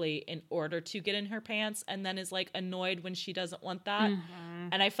specifically in order to get in her pants and then is like annoyed when she doesn't want that.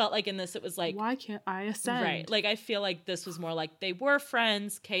 And I felt like in this it was like, why can't I ascend? Right. Like I feel like this was more like they were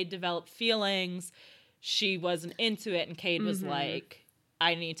friends, Cade developed feelings, she wasn't into it, and Cade was like,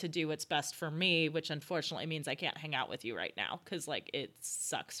 I need to do what's best for me, which unfortunately means I can't hang out with you right now because like it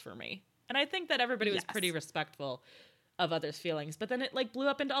sucks for me. And I think that everybody was pretty respectful of others' feelings, but then it like blew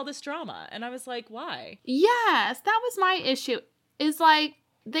up into all this drama and I was like, why? Yes, that was my issue. Is like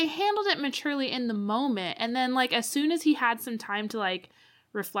they handled it maturely in the moment, and then like as soon as he had some time to like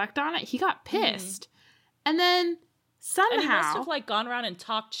reflect on it, he got pissed. And then somehow and he must have like gone around and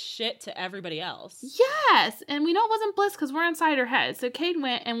talked shit to everybody else. Yes, and we know it wasn't Bliss because we're inside her head. So Cade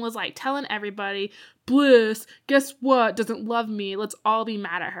went and was like telling everybody, Bliss, guess what, doesn't love me, let's all be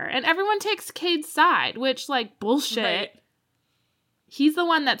mad at her. And everyone takes Cade's side, which like bullshit. Right. He's the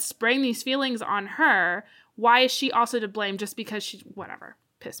one that sprang these feelings on her. Why is she also to blame just because she, whatever,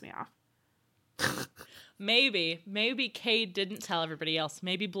 pissed me off. Maybe Cade didn't tell everybody else.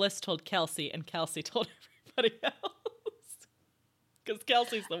 Maybe Bliss told Kelsey and Kelsey told everybody else. Because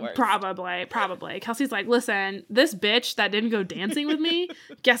Kelsey's the worst. Probably. Kelsey's like, listen, this bitch that didn't go dancing with me,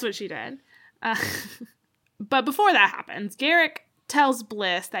 guess what she did? But before that happens, Garrick tells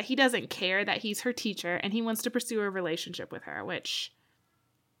Bliss that he doesn't care that he's her teacher and he wants to pursue a relationship with her, which,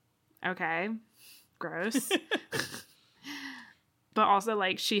 okay, gross. But also,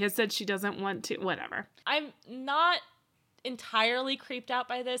 like, she has said she doesn't want to, whatever. I'm not entirely creeped out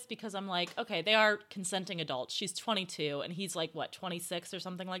by this because I'm like, okay, they are consenting adults. She's 22 and he's like, what, 26 or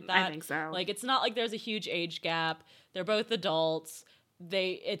something like that? I think so. Like, it's not like there's a huge age gap. They're both adults.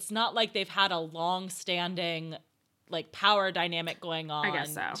 It's not like they've had a long-standing like power dynamic going on. I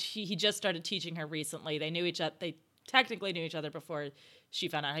guess so. He just started teaching her recently. They technically knew each other before she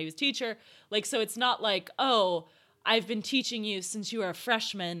found out he was teacher. Like, so it's not like, oh, I've been teaching you since you were a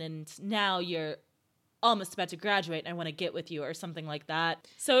freshman and now you're almost about to graduate and I want to get with you or something like that.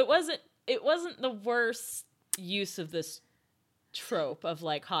 So it wasn't the worst use of this trope of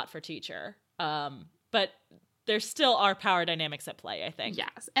like hot for teacher. But there still are power dynamics at play, I think.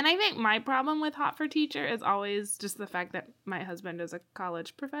 Yes. And I think my problem with hot for teacher is always just the fact that my husband is a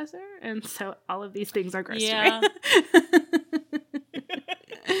college professor. And so all of these things are gross to me.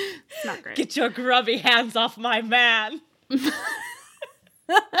 It's not great. Get your grubby hands off my man.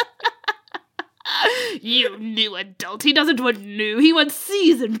 You new adult. He doesn't want new. He wants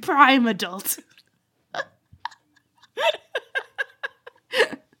seasoned prime adult.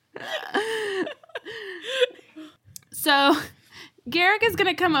 So, Garrick is going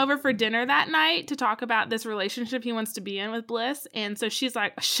to come over for dinner that night to talk about this relationship he wants to be in with Bliss. And so she's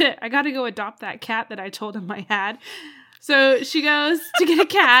like, shit, I got to go adopt that cat that I told him I had. So she goes to get a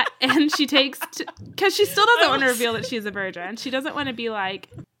cat and she takes, because she still doesn't want to reveal that she's a virgin. She doesn't want to be like.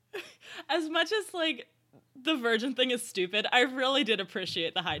 As much as like the virgin thing is stupid, I really did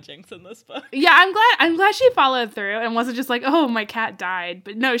appreciate the hijinks in this book. Yeah, I'm glad she followed through and wasn't just like, oh, my cat died.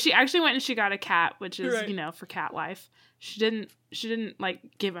 But no, she actually went and she got a cat, which is, right. You know, for cat life. She didn't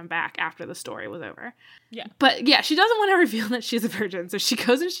like give him back after the story was over. Yeah. But yeah, she doesn't want to reveal that she's a virgin. So she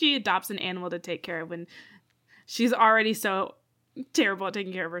goes and she adopts an animal to take care of when she's already so terrible at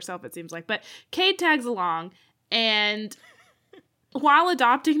taking care of herself, it seems like. But Cade tags along, and while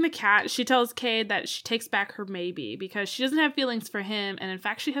adopting the cat, she tells Cade that she takes back her maybe because she doesn't have feelings for him, and in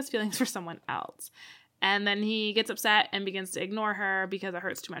fact, she has feelings for someone else. And then he gets upset and begins to ignore her because it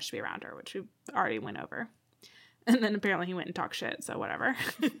hurts too much to be around her, which we already went over. And then apparently he went and talked shit, so whatever.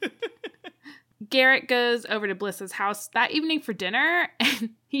 Garrett goes over to Bliss's house that evening for dinner,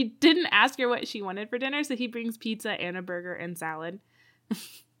 and he didn't ask her what she wanted for dinner, so he brings pizza and a burger and salad.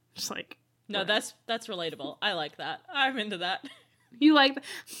 Just like, no, that's relatable. I like that. I'm into that. You like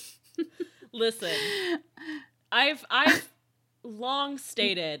Listen, I've long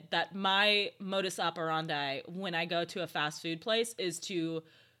stated that my modus operandi when I go to a fast food place is to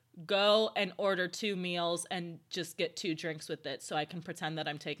go and order 2 meals and just get 2 drinks with it so I can pretend that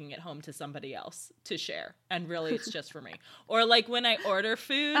I'm taking it home to somebody else to share. And really it's just for me. Or like when I order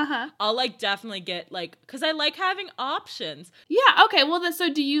food, I'll like definitely get like, because I like having options. Yeah, okay. Well, then,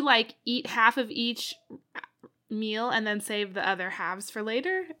 so do you like eat half of each meal and then save the other halves for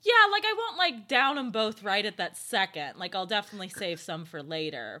later? Yeah, like I won't like down them both right at that second. Like I'll definitely save some for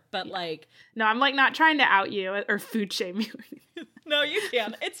later. But like, no, I'm like not trying to out you or food shame you. No, you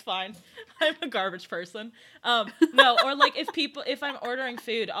can. It's fine. I'm a garbage person. No, or like if I'm ordering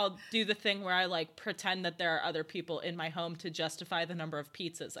food, I'll do the thing where I like pretend that there are other people in my home to justify the number of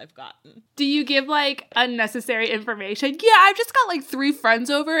pizzas I've gotten. Do you give like unnecessary information? Yeah, I've just got like 3 friends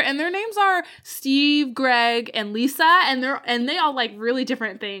over and their names are Steve, Greg, and Lisa, and they all like really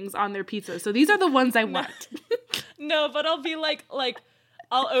different things on their pizza. So these are the ones I want. No, but I'll be like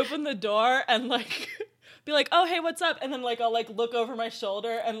I'll open the door and like be like, oh, hey, what's up? And then like I'll like look over my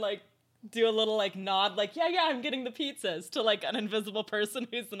shoulder and like do a little like nod, like, yeah, I'm getting the pizzas to like an invisible person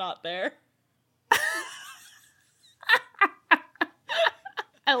who's not there.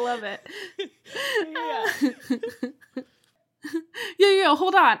 I love it. Yeah. Yeah,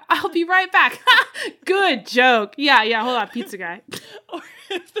 hold on. I'll be right back. Good joke. Yeah, hold on, pizza guy. Or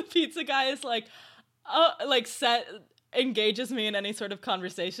if the pizza guy is like, engages me in any sort of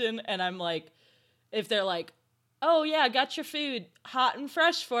conversation, and I'm like, if they're like, oh yeah, got your food hot and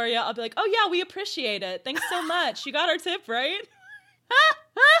fresh for you, I'll be like, oh yeah, we appreciate it. Thanks so much. You got our tip, right?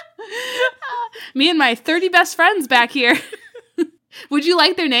 Me and my 30 best friends back here. Would you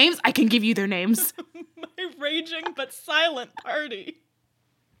like their names? I can give you their names. My raging but silent party.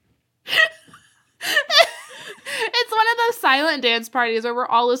 It's one of those silent dance parties where we're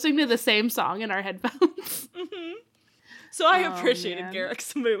all listening to the same song in our headphones. Mm-hmm. So I appreciated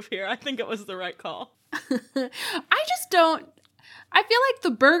Garrick's move here. I think it was the right call. I feel like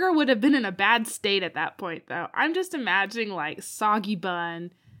the burger would have been in a bad state at that point, though. I'm just imagining, like, soggy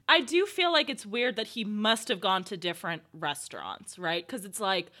bun. I do feel like it's weird that he must have gone to different restaurants, right? Because it's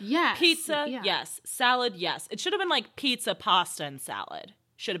like, yes, pizza, yes. Salad, yes. It should have been like pizza, pasta, and salad.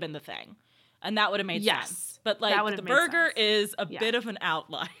 Should have been the thing. And that would have made sense. But like, the burger is a bit of an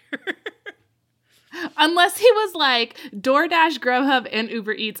outlier. Unless he was like DoorDash, Grubhub, and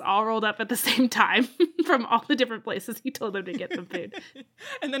Uber Eats all rolled up at the same time from all the different places he told them to get them food.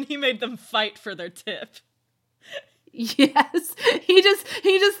 And then he made them fight for their tip. Yes. He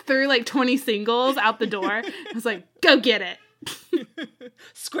just threw like 20 singles out the door. I was like, go get it.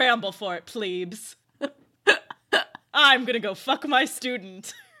 Scramble for it, plebes. I'm gonna go fuck my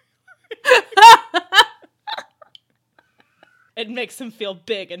student. It makes him feel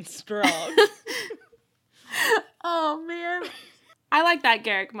big and strong. Oh, man. I like that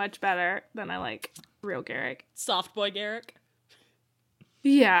Garrick much better than I like real Garrick. Soft boy Garrick.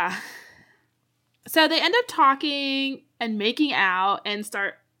 Yeah. So they end up talking and making out and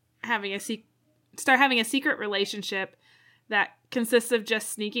start having a secret relationship that consists of just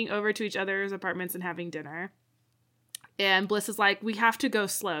sneaking over to each other's apartments and having dinner. And Bliss is like, we have to go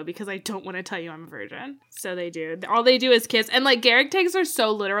slow because I don't want to tell you I'm a virgin. So they do. All they do is kiss. And like Garrick takes her so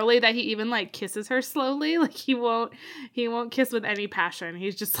literally that he even like kisses her slowly. Like he won't kiss with any passion.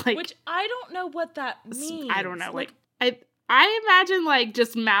 He's just like, which I don't know what that means. I don't know. Like I imagine like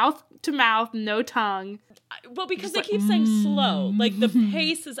just mouth to mouth, no tongue. Well, because they keep saying slow. Like the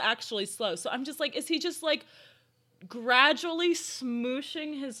pace is actually slow. So I'm just like, is he just like gradually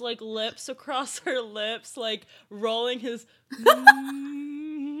smooshing his like lips across her lips, like rolling his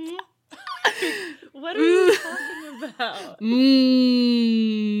what are you talking about? And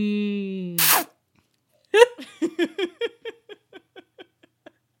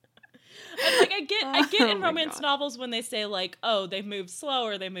like I get in romance novels when they say like, oh, they move slow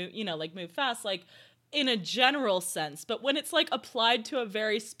or they move, like move fast, like in a general sense, but when it's like applied to a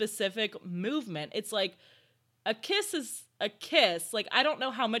very specific movement, it's like a kiss is a kiss. Like, I don't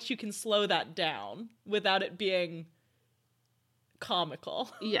know how much you can slow that down without it being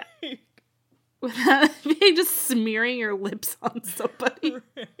comical. Yeah. Without being just smearing your lips on somebody.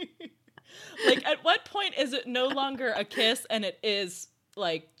 Right. Like, at what point is it no longer a kiss and it is,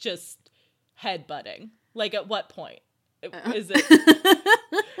 like, just headbutting? Like, at what point? Is it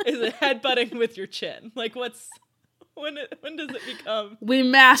headbutting with your chin? Like, when does it become? We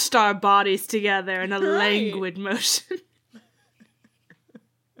mashed our bodies together in a languid motion.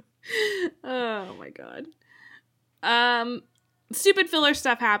 Oh my god. Stupid filler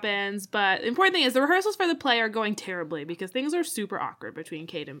stuff happens, but the important thing is the rehearsals for the play are going terribly because things are super awkward between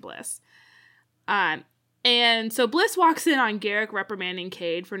Kate and Bliss. And so Bliss walks in on Garrick reprimanding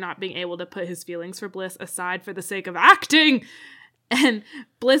Cade for not being able to put his feelings for Bliss aside for the sake of acting. And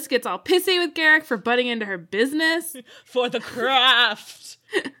Bliss gets all pissy with Garrick for butting into her business. For the craft.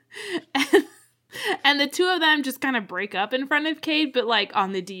 And the two of them just kind of break up in front of Cade, but like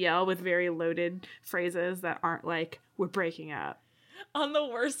on the DL with very loaded phrases that aren't like, we're breaking up. On the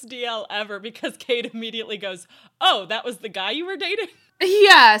worst DL ever, because Cade immediately goes, oh, that was the guy you were dating?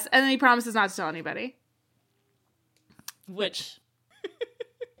 Yes, and then he promises not to tell anybody. Which...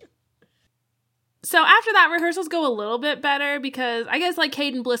 So after that, rehearsals go a little bit better because I guess like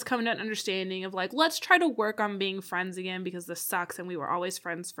Cade and Bliss come to an understanding of like, let's try to work on being friends again because this sucks and we were always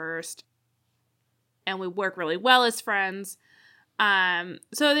friends first. And we work really well as friends.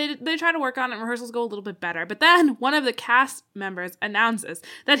 So they try to work on it and rehearsals go a little bit better. But then one of the cast members announces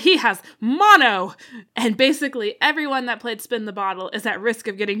that he has mono. And basically everyone that played Spin the Bottle is at risk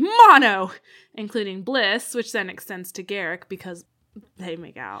of getting mono, including Bliss, which then extends to Garrick because they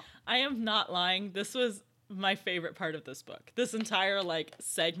make out. I am not lying. This was my favorite part of this book. This entire like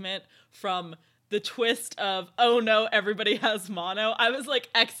segment from the twist of, oh no, everybody has mono. I was like,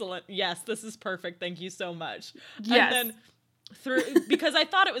 excellent. Yes, this is perfect. Thank you so much. Yes. And then because I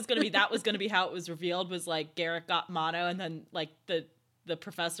thought it was going to be, that was going to be how it was revealed, was like Garrick got mono. And then like the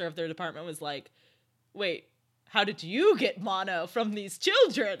professor of their department was like, wait, how did you get mono from these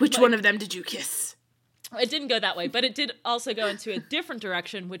children? Which like, one of them did you kiss? It didn't go that way, but it did also go into a different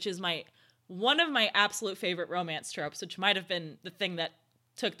direction, which is one of my absolute favorite romance tropes, which might have been the thing that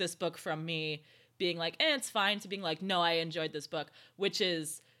took this book from me being like, it's fine, to being like, no, I enjoyed this book, which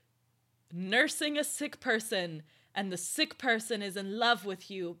is nursing a sick person, and the sick person is in love with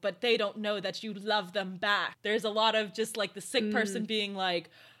you, but they don't know that you love them back. There's a lot of just like the sick person being like,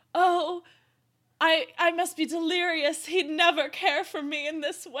 oh, I must be delirious. He'd never care for me in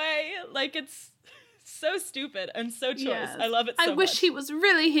this way. Like, it's so stupid and so choice. Yes. I love it so much. I wish he was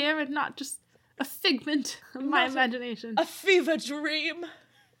really here and not just a figment of my imagination. A fever dream.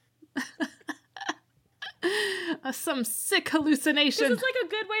 Some sick hallucination. This is like a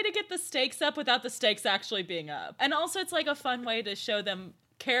good way to get the stakes up without the stakes actually being up. And also it's like a fun way to show them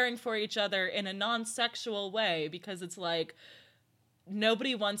caring for each other in a non-sexual way, because it's like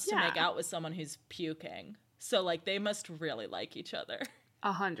nobody wants to make out with someone who's puking. So like they must really like each other.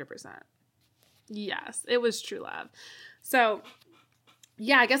 100%. Yes, it was true love. So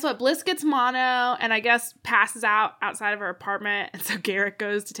yeah, guess what? Bliss gets mono and I guess passes out outside of her apartment. And so Garrick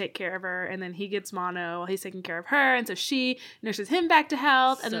goes to take care of her. And then he gets mono while he's taking care of her. And so she nurses him back to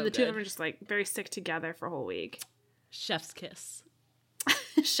health. And then the two of them are just like very sick together for a whole week. Chef's kiss.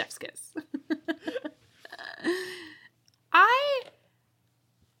 Chef's kiss. I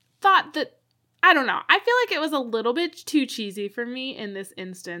thought that, I don't know. I feel like it was a little bit too cheesy for me in this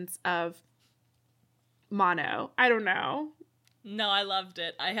instance of mono. I don't know. No, I loved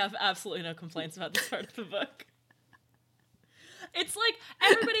it. I have absolutely no complaints about this part of the book. It's like,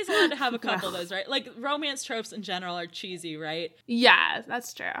 everybody's allowed to have a couple of those, right? Like, romance tropes in general are cheesy, right? Yeah,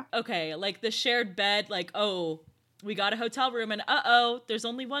 that's true. Okay, like the shared bed, like, oh, we got a hotel room and uh-oh, there's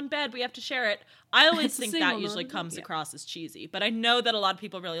only one bed, we have to share it. I always think that usually comes across as cheesy, but I know that a lot of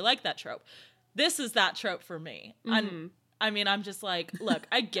people really like that trope. This is that trope for me. Mm-hmm. I mean, I'm just like, look,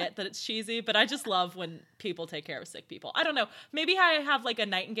 I get that it's cheesy, but I just love when people take care of sick people. I don't know. Maybe I have like a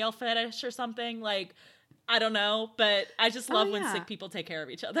Nightingale fetish or something. Like, I don't know, but I just love when sick people take care of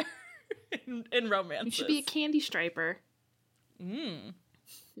each other in romances. You should be a candy striper.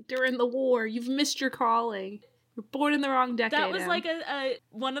 During the war, you've missed your calling. You're born in the wrong decade. That was like a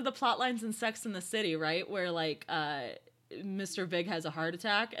one of the plot lines in Sex and the City, right? Where like Mr. Big has a heart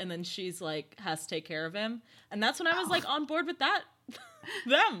attack and then she's like has to take care of him. And that's when I was like on board with that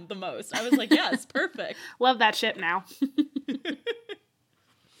them the most. I was like, yes, perfect. Love that shit now.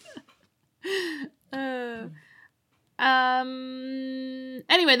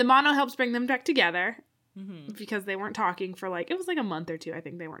 Anyway, the mono helps bring them back together. Mm-hmm. Because they weren't talking for like, it was like a month or two, I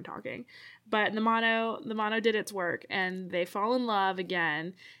think they weren't talking. But the mono did its work and they fall in love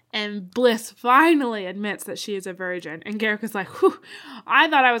again. And Bliss finally admits that she is a virgin. And Garrick is like, whew, I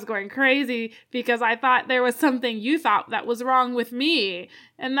thought I was going crazy because I thought there was something you thought that was wrong with me.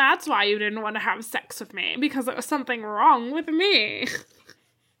 And that's why you didn't want to have sex with me, because there was something wrong with me.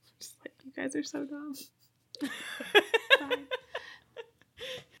 Just like, you guys are so dumb.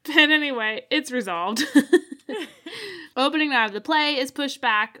 But anyway, it's resolved. Opening night of the play is pushed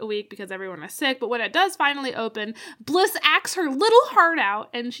back a week because everyone is sick, but when it does finally open, Bliss acts her little heart out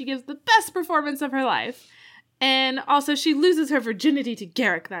and she gives the best performance of her life. And also she loses her virginity to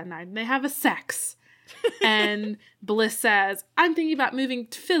Garrick that night and they have a sex. And Bliss says, I'm thinking about moving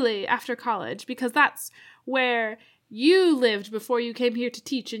to Philly after college because that's where you lived before you came here to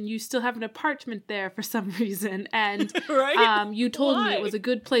teach and you still have an apartment there for some reason. And Right? you told me Why? it was a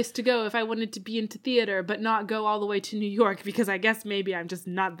good place to go if I wanted to be into theater, but not go all the way to New York because I guess maybe I'm just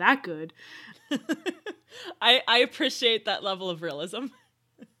not that good. I appreciate that level of realism.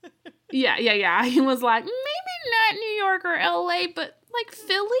 Yeah. He was like, maybe not New York or LA, but like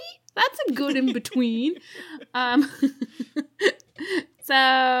Philly? That's a good in between.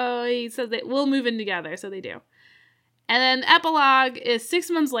 So he says that we'll move in together. So they do. And then the epilogue is 6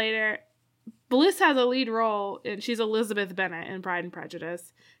 months later. Bliss has a lead role, and she's Elizabeth Bennet in Pride and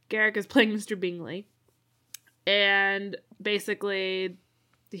Prejudice. Garrick is playing Mr. Bingley. And basically,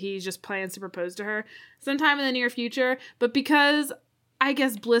 he just plans to propose to her sometime in the near future. But because I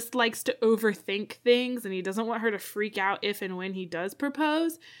guess Bliss likes to overthink things, and he doesn't want her to freak out if and when he does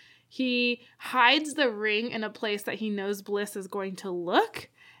propose, he hides the ring in a place that he knows Bliss is going to look.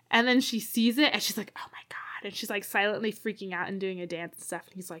 And then she sees it, and she's like, oh my God. And she's like silently freaking out and doing a dance and stuff.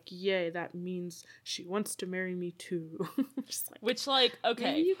 And he's like, yay, that means she wants to marry me too. Just like, Which, like, okay.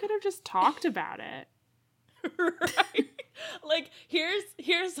 maybe you could have just talked about it. Right? Like,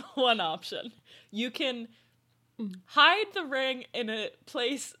 here's one option. You can hide the ring in a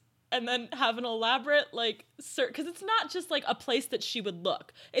place and then have an elaborate, like, because it's not just, like, a place that she would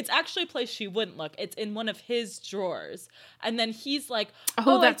look. It's actually a place she wouldn't look. It's in one of his drawers. And then he's like,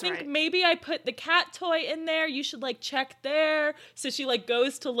 I think right. maybe I put the cat toy in there. You should, like, check there. So she, like,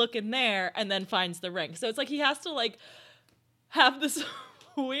 goes to look in there and then finds the ring. So it's like he has to, like, have this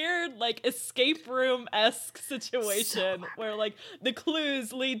weird, like, escape room-esque situation where, like, the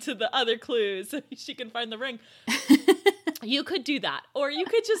clues lead to the other clues so she can find the ring. You could do that. Or you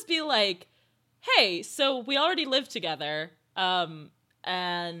could just be like, hey, so we already live together,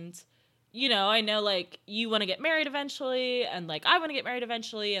 and, you know, I know, like, you want to get married eventually, and, like, I want to get married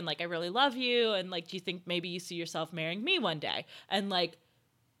eventually, and, like, I really love you, and, like, do you think maybe you see yourself marrying me one day? And, like,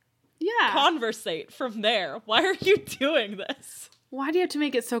 conversate from there. Why are you doing this? Why do you have to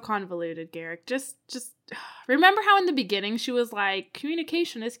make it so convoluted, Garrick? Just remember how in the beginning she was like,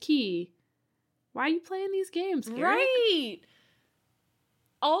 communication is key. Why are you playing these games, Garrick? Right.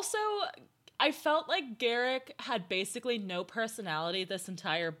 Also, I felt like Garrick had basically no personality this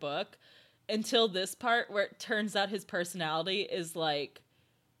entire book until this part where it turns out his personality is like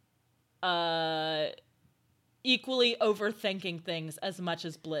equally overthinking things as much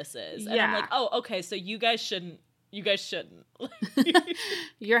as Bliss is. And I'm like, oh, okay, so you guys shouldn't.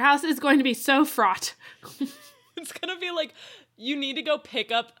 Your house is going to be so fraught. It's going to be like, you need to go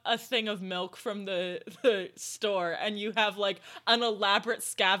pick up a thing of milk from the store, and you have, like, an elaborate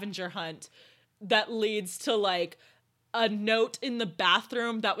scavenger hunt that leads to, like, a note in the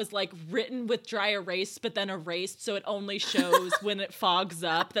bathroom that was, like, written with dry erase, but then erased so it only shows when it fogs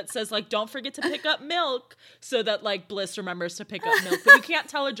up, that says, like, don't forget to pick up milk, so that, like, Bliss remembers to pick up milk. But you can't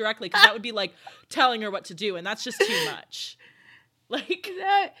tell her directly, because that would be, like, telling her what to do, and that's just too much. Like...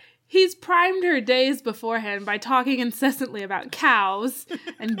 He's primed her days beforehand by talking incessantly about cows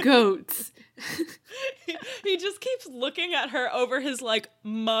and goats. He just keeps looking at her over his, like,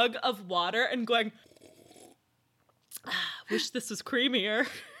 mug of water and going, wish this was creamier.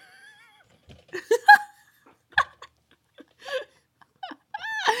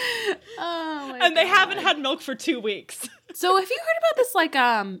 Oh my And they God. haven't had milk for 2 weeks. So have you heard about this, like,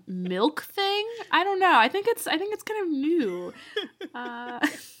 milk thing? I don't know. I think it's kind of new.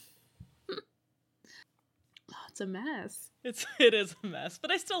 It's a mess. It is a mess,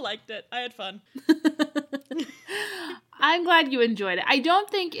 but I still liked it. I had fun. I'm glad you enjoyed it. I don't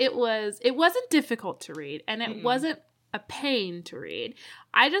think it wasn't difficult to read, and it wasn't a pain to read.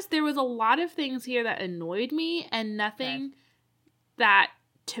 There was a lot of things here that annoyed me, and nothing that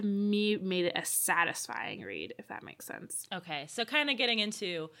to me made it a satisfying read, if that makes sense. Okay, so kind of getting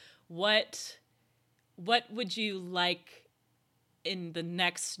into what would you like in the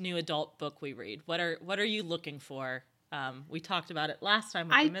next new adult book we read? What are you looking for? We talked about it last time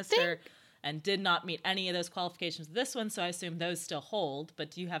with the Mister and did not meet any of those qualifications with this one, so I assume those still hold,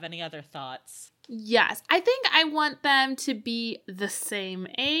 but do you have any other thoughts? Yes, I think I want them to be the same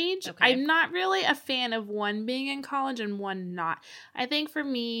age. Okay. I'm not really a fan of one being in college and one not. I think for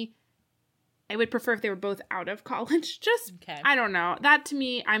me, I would prefer if they were both out of college. Just, okay. I don't know. That to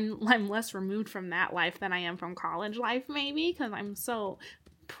me, I'm less removed from that life than I am from college life, maybe, because I'm so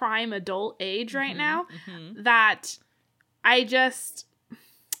prime adult age right now that I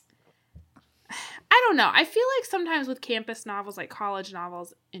don't know. I feel like sometimes with campus novels, like college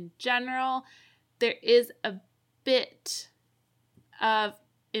novels in general, there is a bit of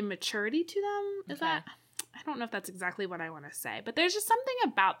immaturity to them. I don't know if that's exactly what I want to say, but there's just something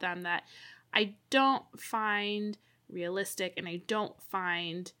about them that I don't find realistic, and I don't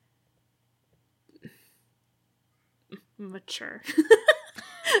find mature.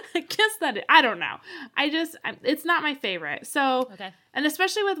 I guess I don't know. It's not my favorite. So, Okay. And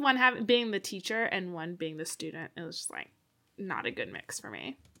especially with one being the teacher and one being the student, it was just like not a good mix for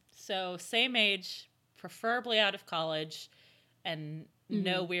me. So same age, preferably out of college, and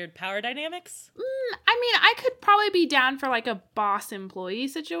no weird power dynamics? I mean, I could probably be down for like a boss employee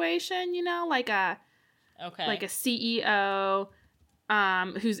situation, like a CEO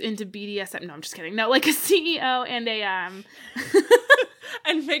who's into BDSM. No, I'm just kidding. No, like a CEO and a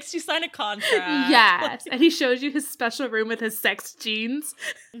and makes you sign a contract. Yes, and he shows you his special room with his sex jeans.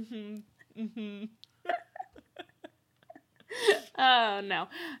 Oh, no.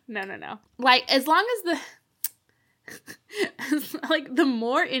 Like, as long as the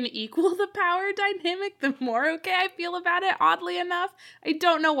more unequal the power dynamic, the more okay I feel about it, oddly enough. I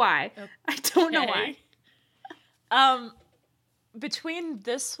don't know why. Okay. I don't know why. Between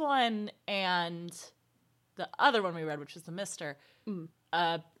this one and the other one we read, which was The Mister,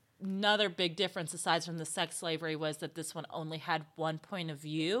 another big difference aside from the sex slavery was that this one only had one point of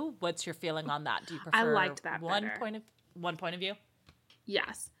view. What's your feeling on that? Do you prefer I liked that one better. One point of view?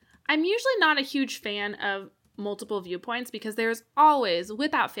 Yes. I'm usually not a huge fan of multiple viewpoints because there's always,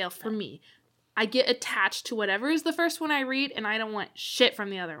 without fail for me, I get attached to whatever is the first one I read and I don't want shit from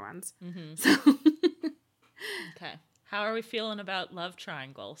the other ones. So Okay. How are we feeling about love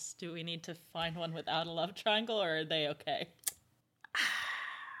triangles? Do we need to find one without a love triangle, or are they okay?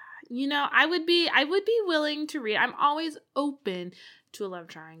 I would be willing to read. I'm always open to a love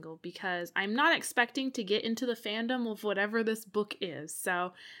triangle because I'm not expecting to get into the fandom of whatever this book is.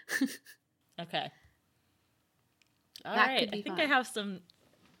 So okay. All right. I think I have some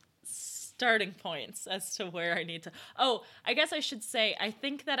starting points as to where I need to. Oh, I guess I should say, I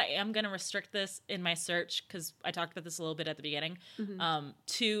think that I am going to restrict this in my search, because I talked about this a little bit at the beginning,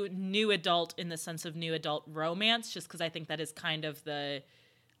 to new adult in the sense of new adult romance, just because I think that is kind of the,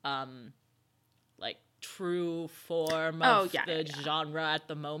 true form of the genre at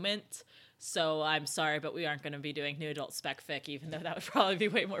the moment. So I'm sorry, but we aren't going to be doing new adult spec fic, even though that would probably be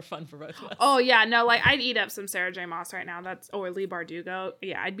way more fun for both of us. Oh yeah, no, like I'd eat up some Sarah J. Maas right now. Or Leigh Bardugo.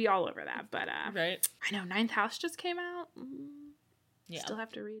 Yeah, I'd be all over that. But right. I know Ninth House just came out. Yeah. Still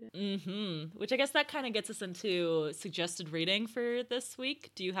have to read it. Which I guess that kind of gets us into suggested reading for this week.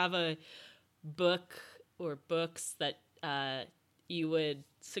 Do you have a book or books that you would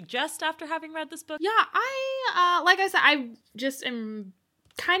suggest after having read this book? Yeah, I like I said, I just am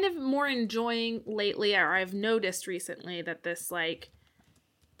kind of more enjoying lately, or I've noticed recently that this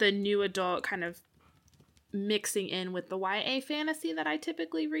the new adult kind of mixing in with the YA fantasy that I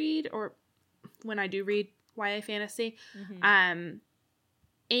typically read, or when I do read YA fantasy. And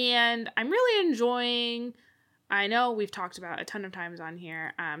I'm really enjoying, I know we've talked about a ton of times on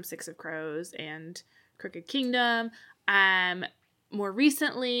here, Six of Crows and Crooked Kingdom. More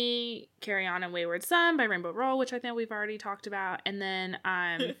recently, Carry On and Wayward Son by Rainbow Rowell, which I think we've already talked about. And then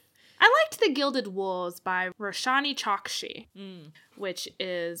I liked The Gilded Wolves by Roshani Chokshi, which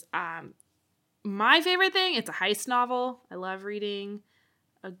is my favorite thing. It's a heist novel. I love reading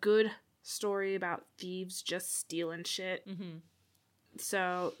a good story about thieves just stealing shit.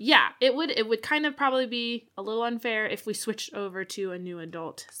 So yeah, it would kind of probably be a little unfair if we switched over to a new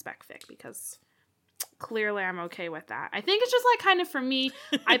adult spec fic, because clearly I'm okay with that. I think it's just kind of for me,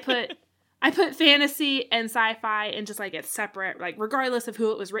 I put fantasy and sci-fi and just it's separate, regardless of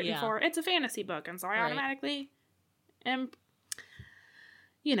who it was written for. It's a fantasy book, and so I automatically am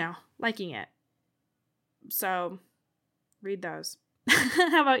liking it. So read those.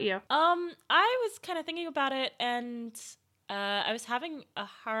 How about you? I was kind of thinking about it, and I was having a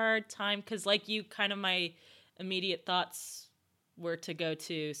hard time because, like you, kind of my immediate thoughts were to go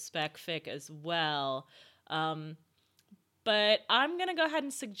to spec fic as well. But I'm going to go ahead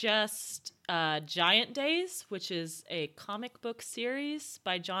and suggest Giant Days, which is a comic book series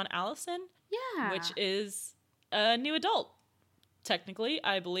by John Allison. Yeah. Which is a new adult, technically,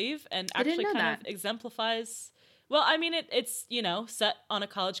 I believe, and actually kind of exemplifies... Well, I mean, it's set on a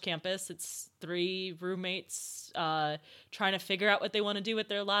college campus. It's 3 roommates trying to figure out what they want to do with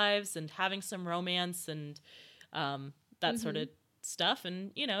their lives and having some romance and that sort of stuff.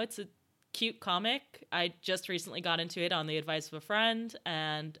 And, it's a cute comic. I just recently got into it on the advice of a friend,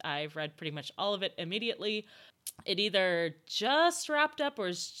 and I've read pretty much all of it immediately. It either just wrapped up or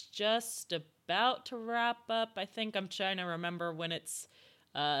is just about to wrap up. I think I'm trying to remember when it's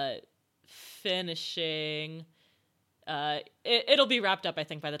finishing... It'll be wrapped up, I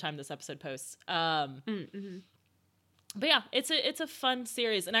think, by the time this episode posts. But yeah, it's a fun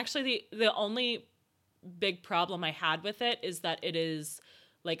series. And actually the only big problem I had with it is that it is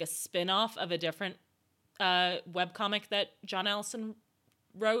like a spin-off of a different webcomic that John Allison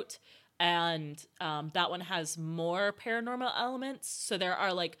wrote, and that one has more paranormal elements. So there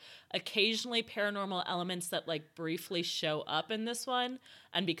are like occasionally paranormal elements that like briefly show up in this one,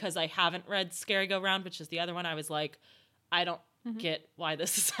 and because I haven't read Scary Go Round, which is the other one, I was like, I don't get why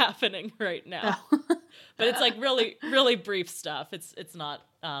this is happening right now. But it's like really really brief stuff. It's not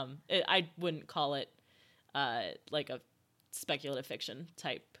I wouldn't call it like a speculative fiction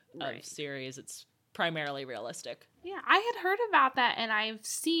type of series. It's primarily realistic. Yeah, I had heard about that, and I've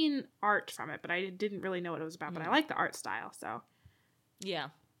seen art from it, but I didn't really know what it was about. But I like the art style, so yeah,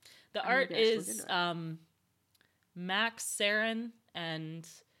 the art is Max Sarin and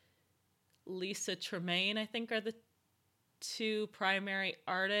Lisa Tremaine, I think, are the two primary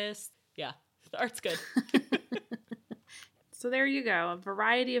artists. Yeah, the art's good. So there you go, a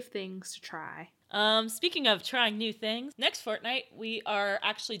variety of things to try. Speaking of trying new things, next fortnight we are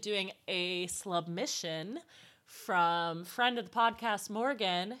actually doing a slubmission from friend of the podcast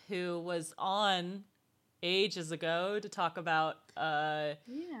Morgan, who was on ages ago to talk about what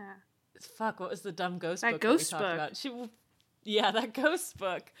was the dumb ghost book that we talked about? That ghost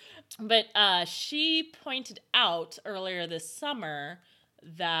book. But she pointed out earlier this summer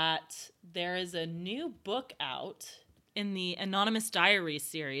that there is a new book out in the Anonymous Diaries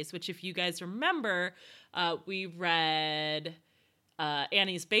series, which, if you guys remember, we read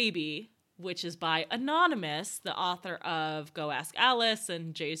Annie's Baby, which is by Anonymous, the author of Go Ask Alice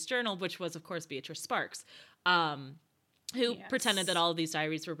and Jay's Journal, which was, of course, Beatrice Sparks, who pretended that all of these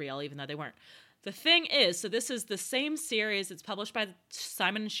diaries were real, even though they weren't. The thing is, so this is the same series. It's published by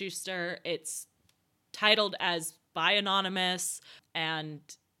Simon & Schuster. It's titled as By Anonymous, and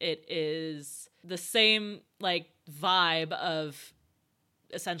it is the same, like, vibe of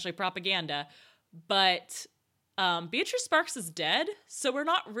essentially propaganda, but Beatrice Sparks is dead, so we're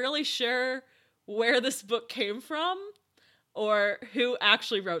not really sure where this book came from or who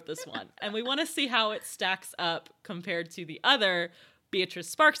actually wrote this one. And we want to see how it stacks up compared to the other Beatrice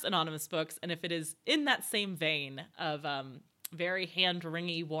Sparks anonymous books, and if it is in that same vein of very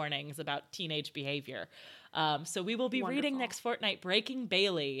hand-wringy warnings about teenage behavior. So we will be reading next fortnight Breaking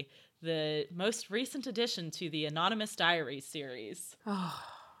Bailey, the most recent addition to the Anonymous Diaries series. Oh,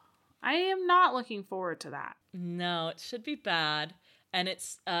 I am not looking forward to that. No, it should be bad. And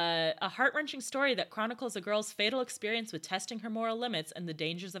it's a heart-wrenching story that chronicles a girl's fatal experience with testing her moral limits and the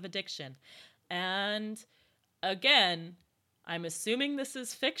dangers of addiction. And again, I'm assuming this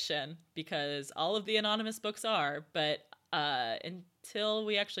is fiction because all of the Anonymous books are, but until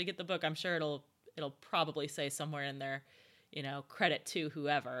we actually get the book, I'm sure it'll probably say somewhere in there, credit to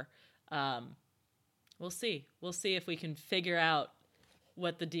whoever. We'll see. We'll see if we can figure out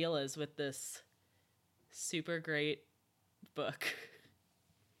what the deal is with this super great book.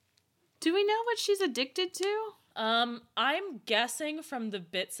 Do we know what she's addicted to? I'm guessing from the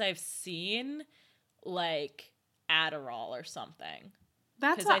bits I've seen, like Adderall or something.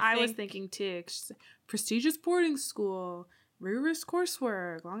 That's what I was thinking too. Prestigious boarding school, rigorous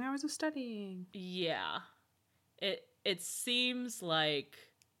coursework, long hours of studying. Yeah. It seems like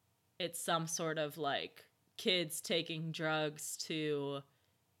it's some sort of like kids taking drugs to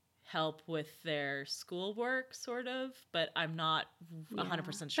help with their schoolwork, sort of, but I'm not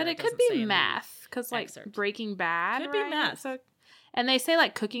 100% sure. But it could be meth, because like Breaking Bad could be meth. So, and they say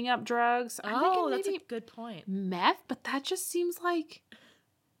like cooking up drugs. That's a good point. Meth, but that just seems like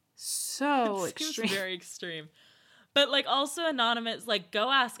so extreme. Seems very extreme. But like also Anonymous, like Go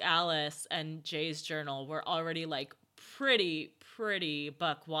Ask Alice and Jay's Journal were already like pretty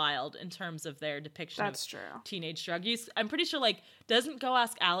buck wild in terms of their depiction of teenage drug use. I'm pretty sure like doesn't Go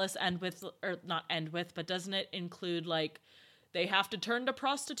Ask Alice but doesn't it include like they have to turn to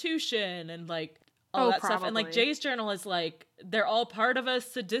prostitution and like all that stuff? And like Jay's Journal is like they're all part of a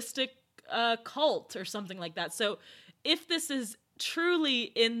sadistic cult or something like that. So if this is truly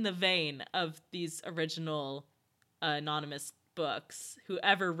in the vein of these original Anonymous books,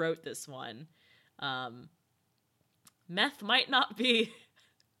 whoever wrote this one, meth might not be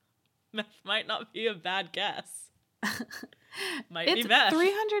a bad guess. It's meth.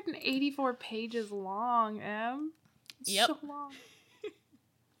 384 pages long, Em. Yep. So long.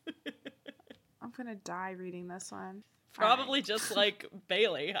 I'm gonna die reading this one. Probably just like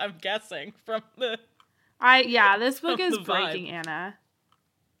Bailey, I'm guessing from the. This book is breaking, Anna.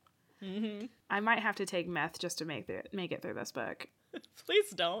 Mm-hmm. I might have to take meth just to make it through this book.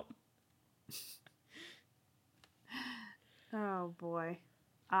 Please don't. Oh boy.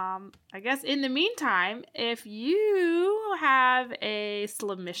 I guess in the meantime, if you have a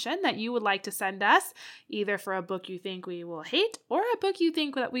submission that you would like to send us, either for a book you think we will hate or a book you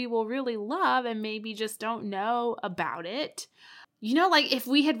think that we will really love and maybe just don't know about it. You know, like if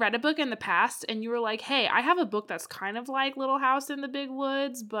we had read a book in the past and you were like, hey, I have a book that's kind of like Little House in the Big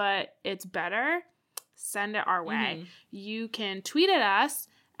Woods, but it's better, send it our way. Mm-hmm. You can tweet at us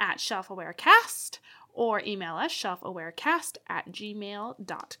at ShelfAwareCast or email us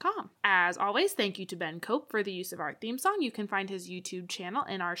shelfawarecast@gmail.com. As always, thank you to Ben Cope for the use of our theme song. You can find his YouTube channel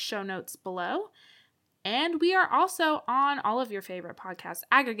in our show notes below. And we are also on all of your favorite podcast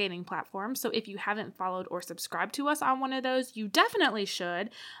aggregating platforms. So if you haven't followed or subscribed to us on one of those, you definitely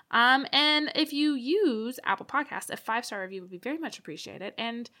should. And if you use Apple Podcasts, a 5-star review would be very much appreciated.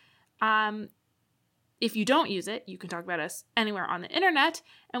 And if you don't use it, you can talk about us anywhere on the internet.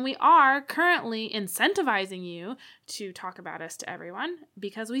 And we are currently incentivizing you to talk about us to everyone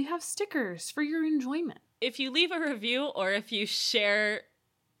because we have stickers for your enjoyment. If you leave a review or if you share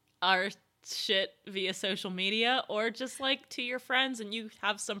our shit via social media or just like to your friends and you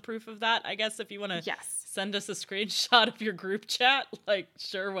have some proof of that, I guess if you want to send us a screenshot of your group chat, like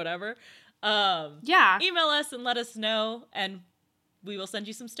sure, whatever. Email us and let us know and we will send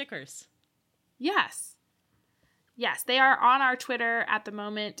you some stickers. Yes, they are on our Twitter at the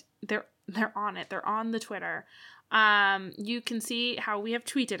moment. They're on it. They're on the Twitter. You can see how we have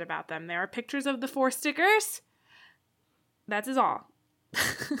tweeted about them. There are pictures of the 4 stickers. That is all.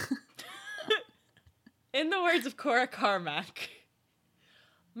 In the words of Cora Carmack,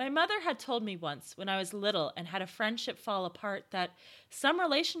 my mother had told me once when I was little and had a friendship fall apart that some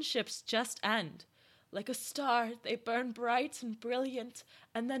relationships just end. Like a star, they burn bright and brilliant,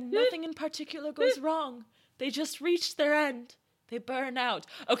 and then nothing in particular goes wrong. They just reach their end. They burn out.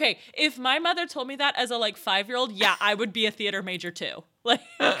 Okay, if my mother told me that as a 5-year-old, yeah, I would be a theater major too.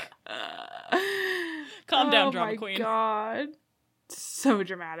 Calm down, drama queen. Oh my god. So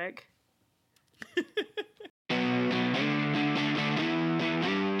dramatic.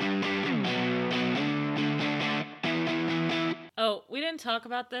 Oh, we didn't talk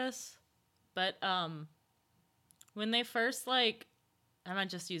about this, but when they first I might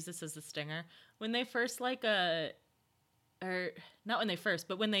just use this as a stinger. When they first or not when they first,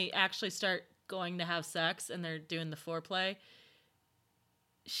 but when they actually start going to have sex and they're doing the foreplay,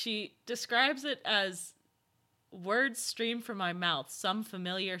 she describes it as words stream from my mouth, some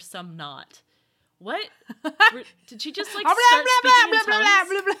familiar, some not. What? Did she just start speaking in tongues?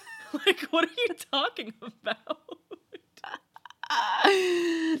 What are you talking about?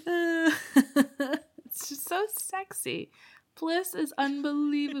 It's just so sexy. Bliss is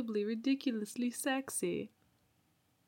unbelievably, ridiculously sexy.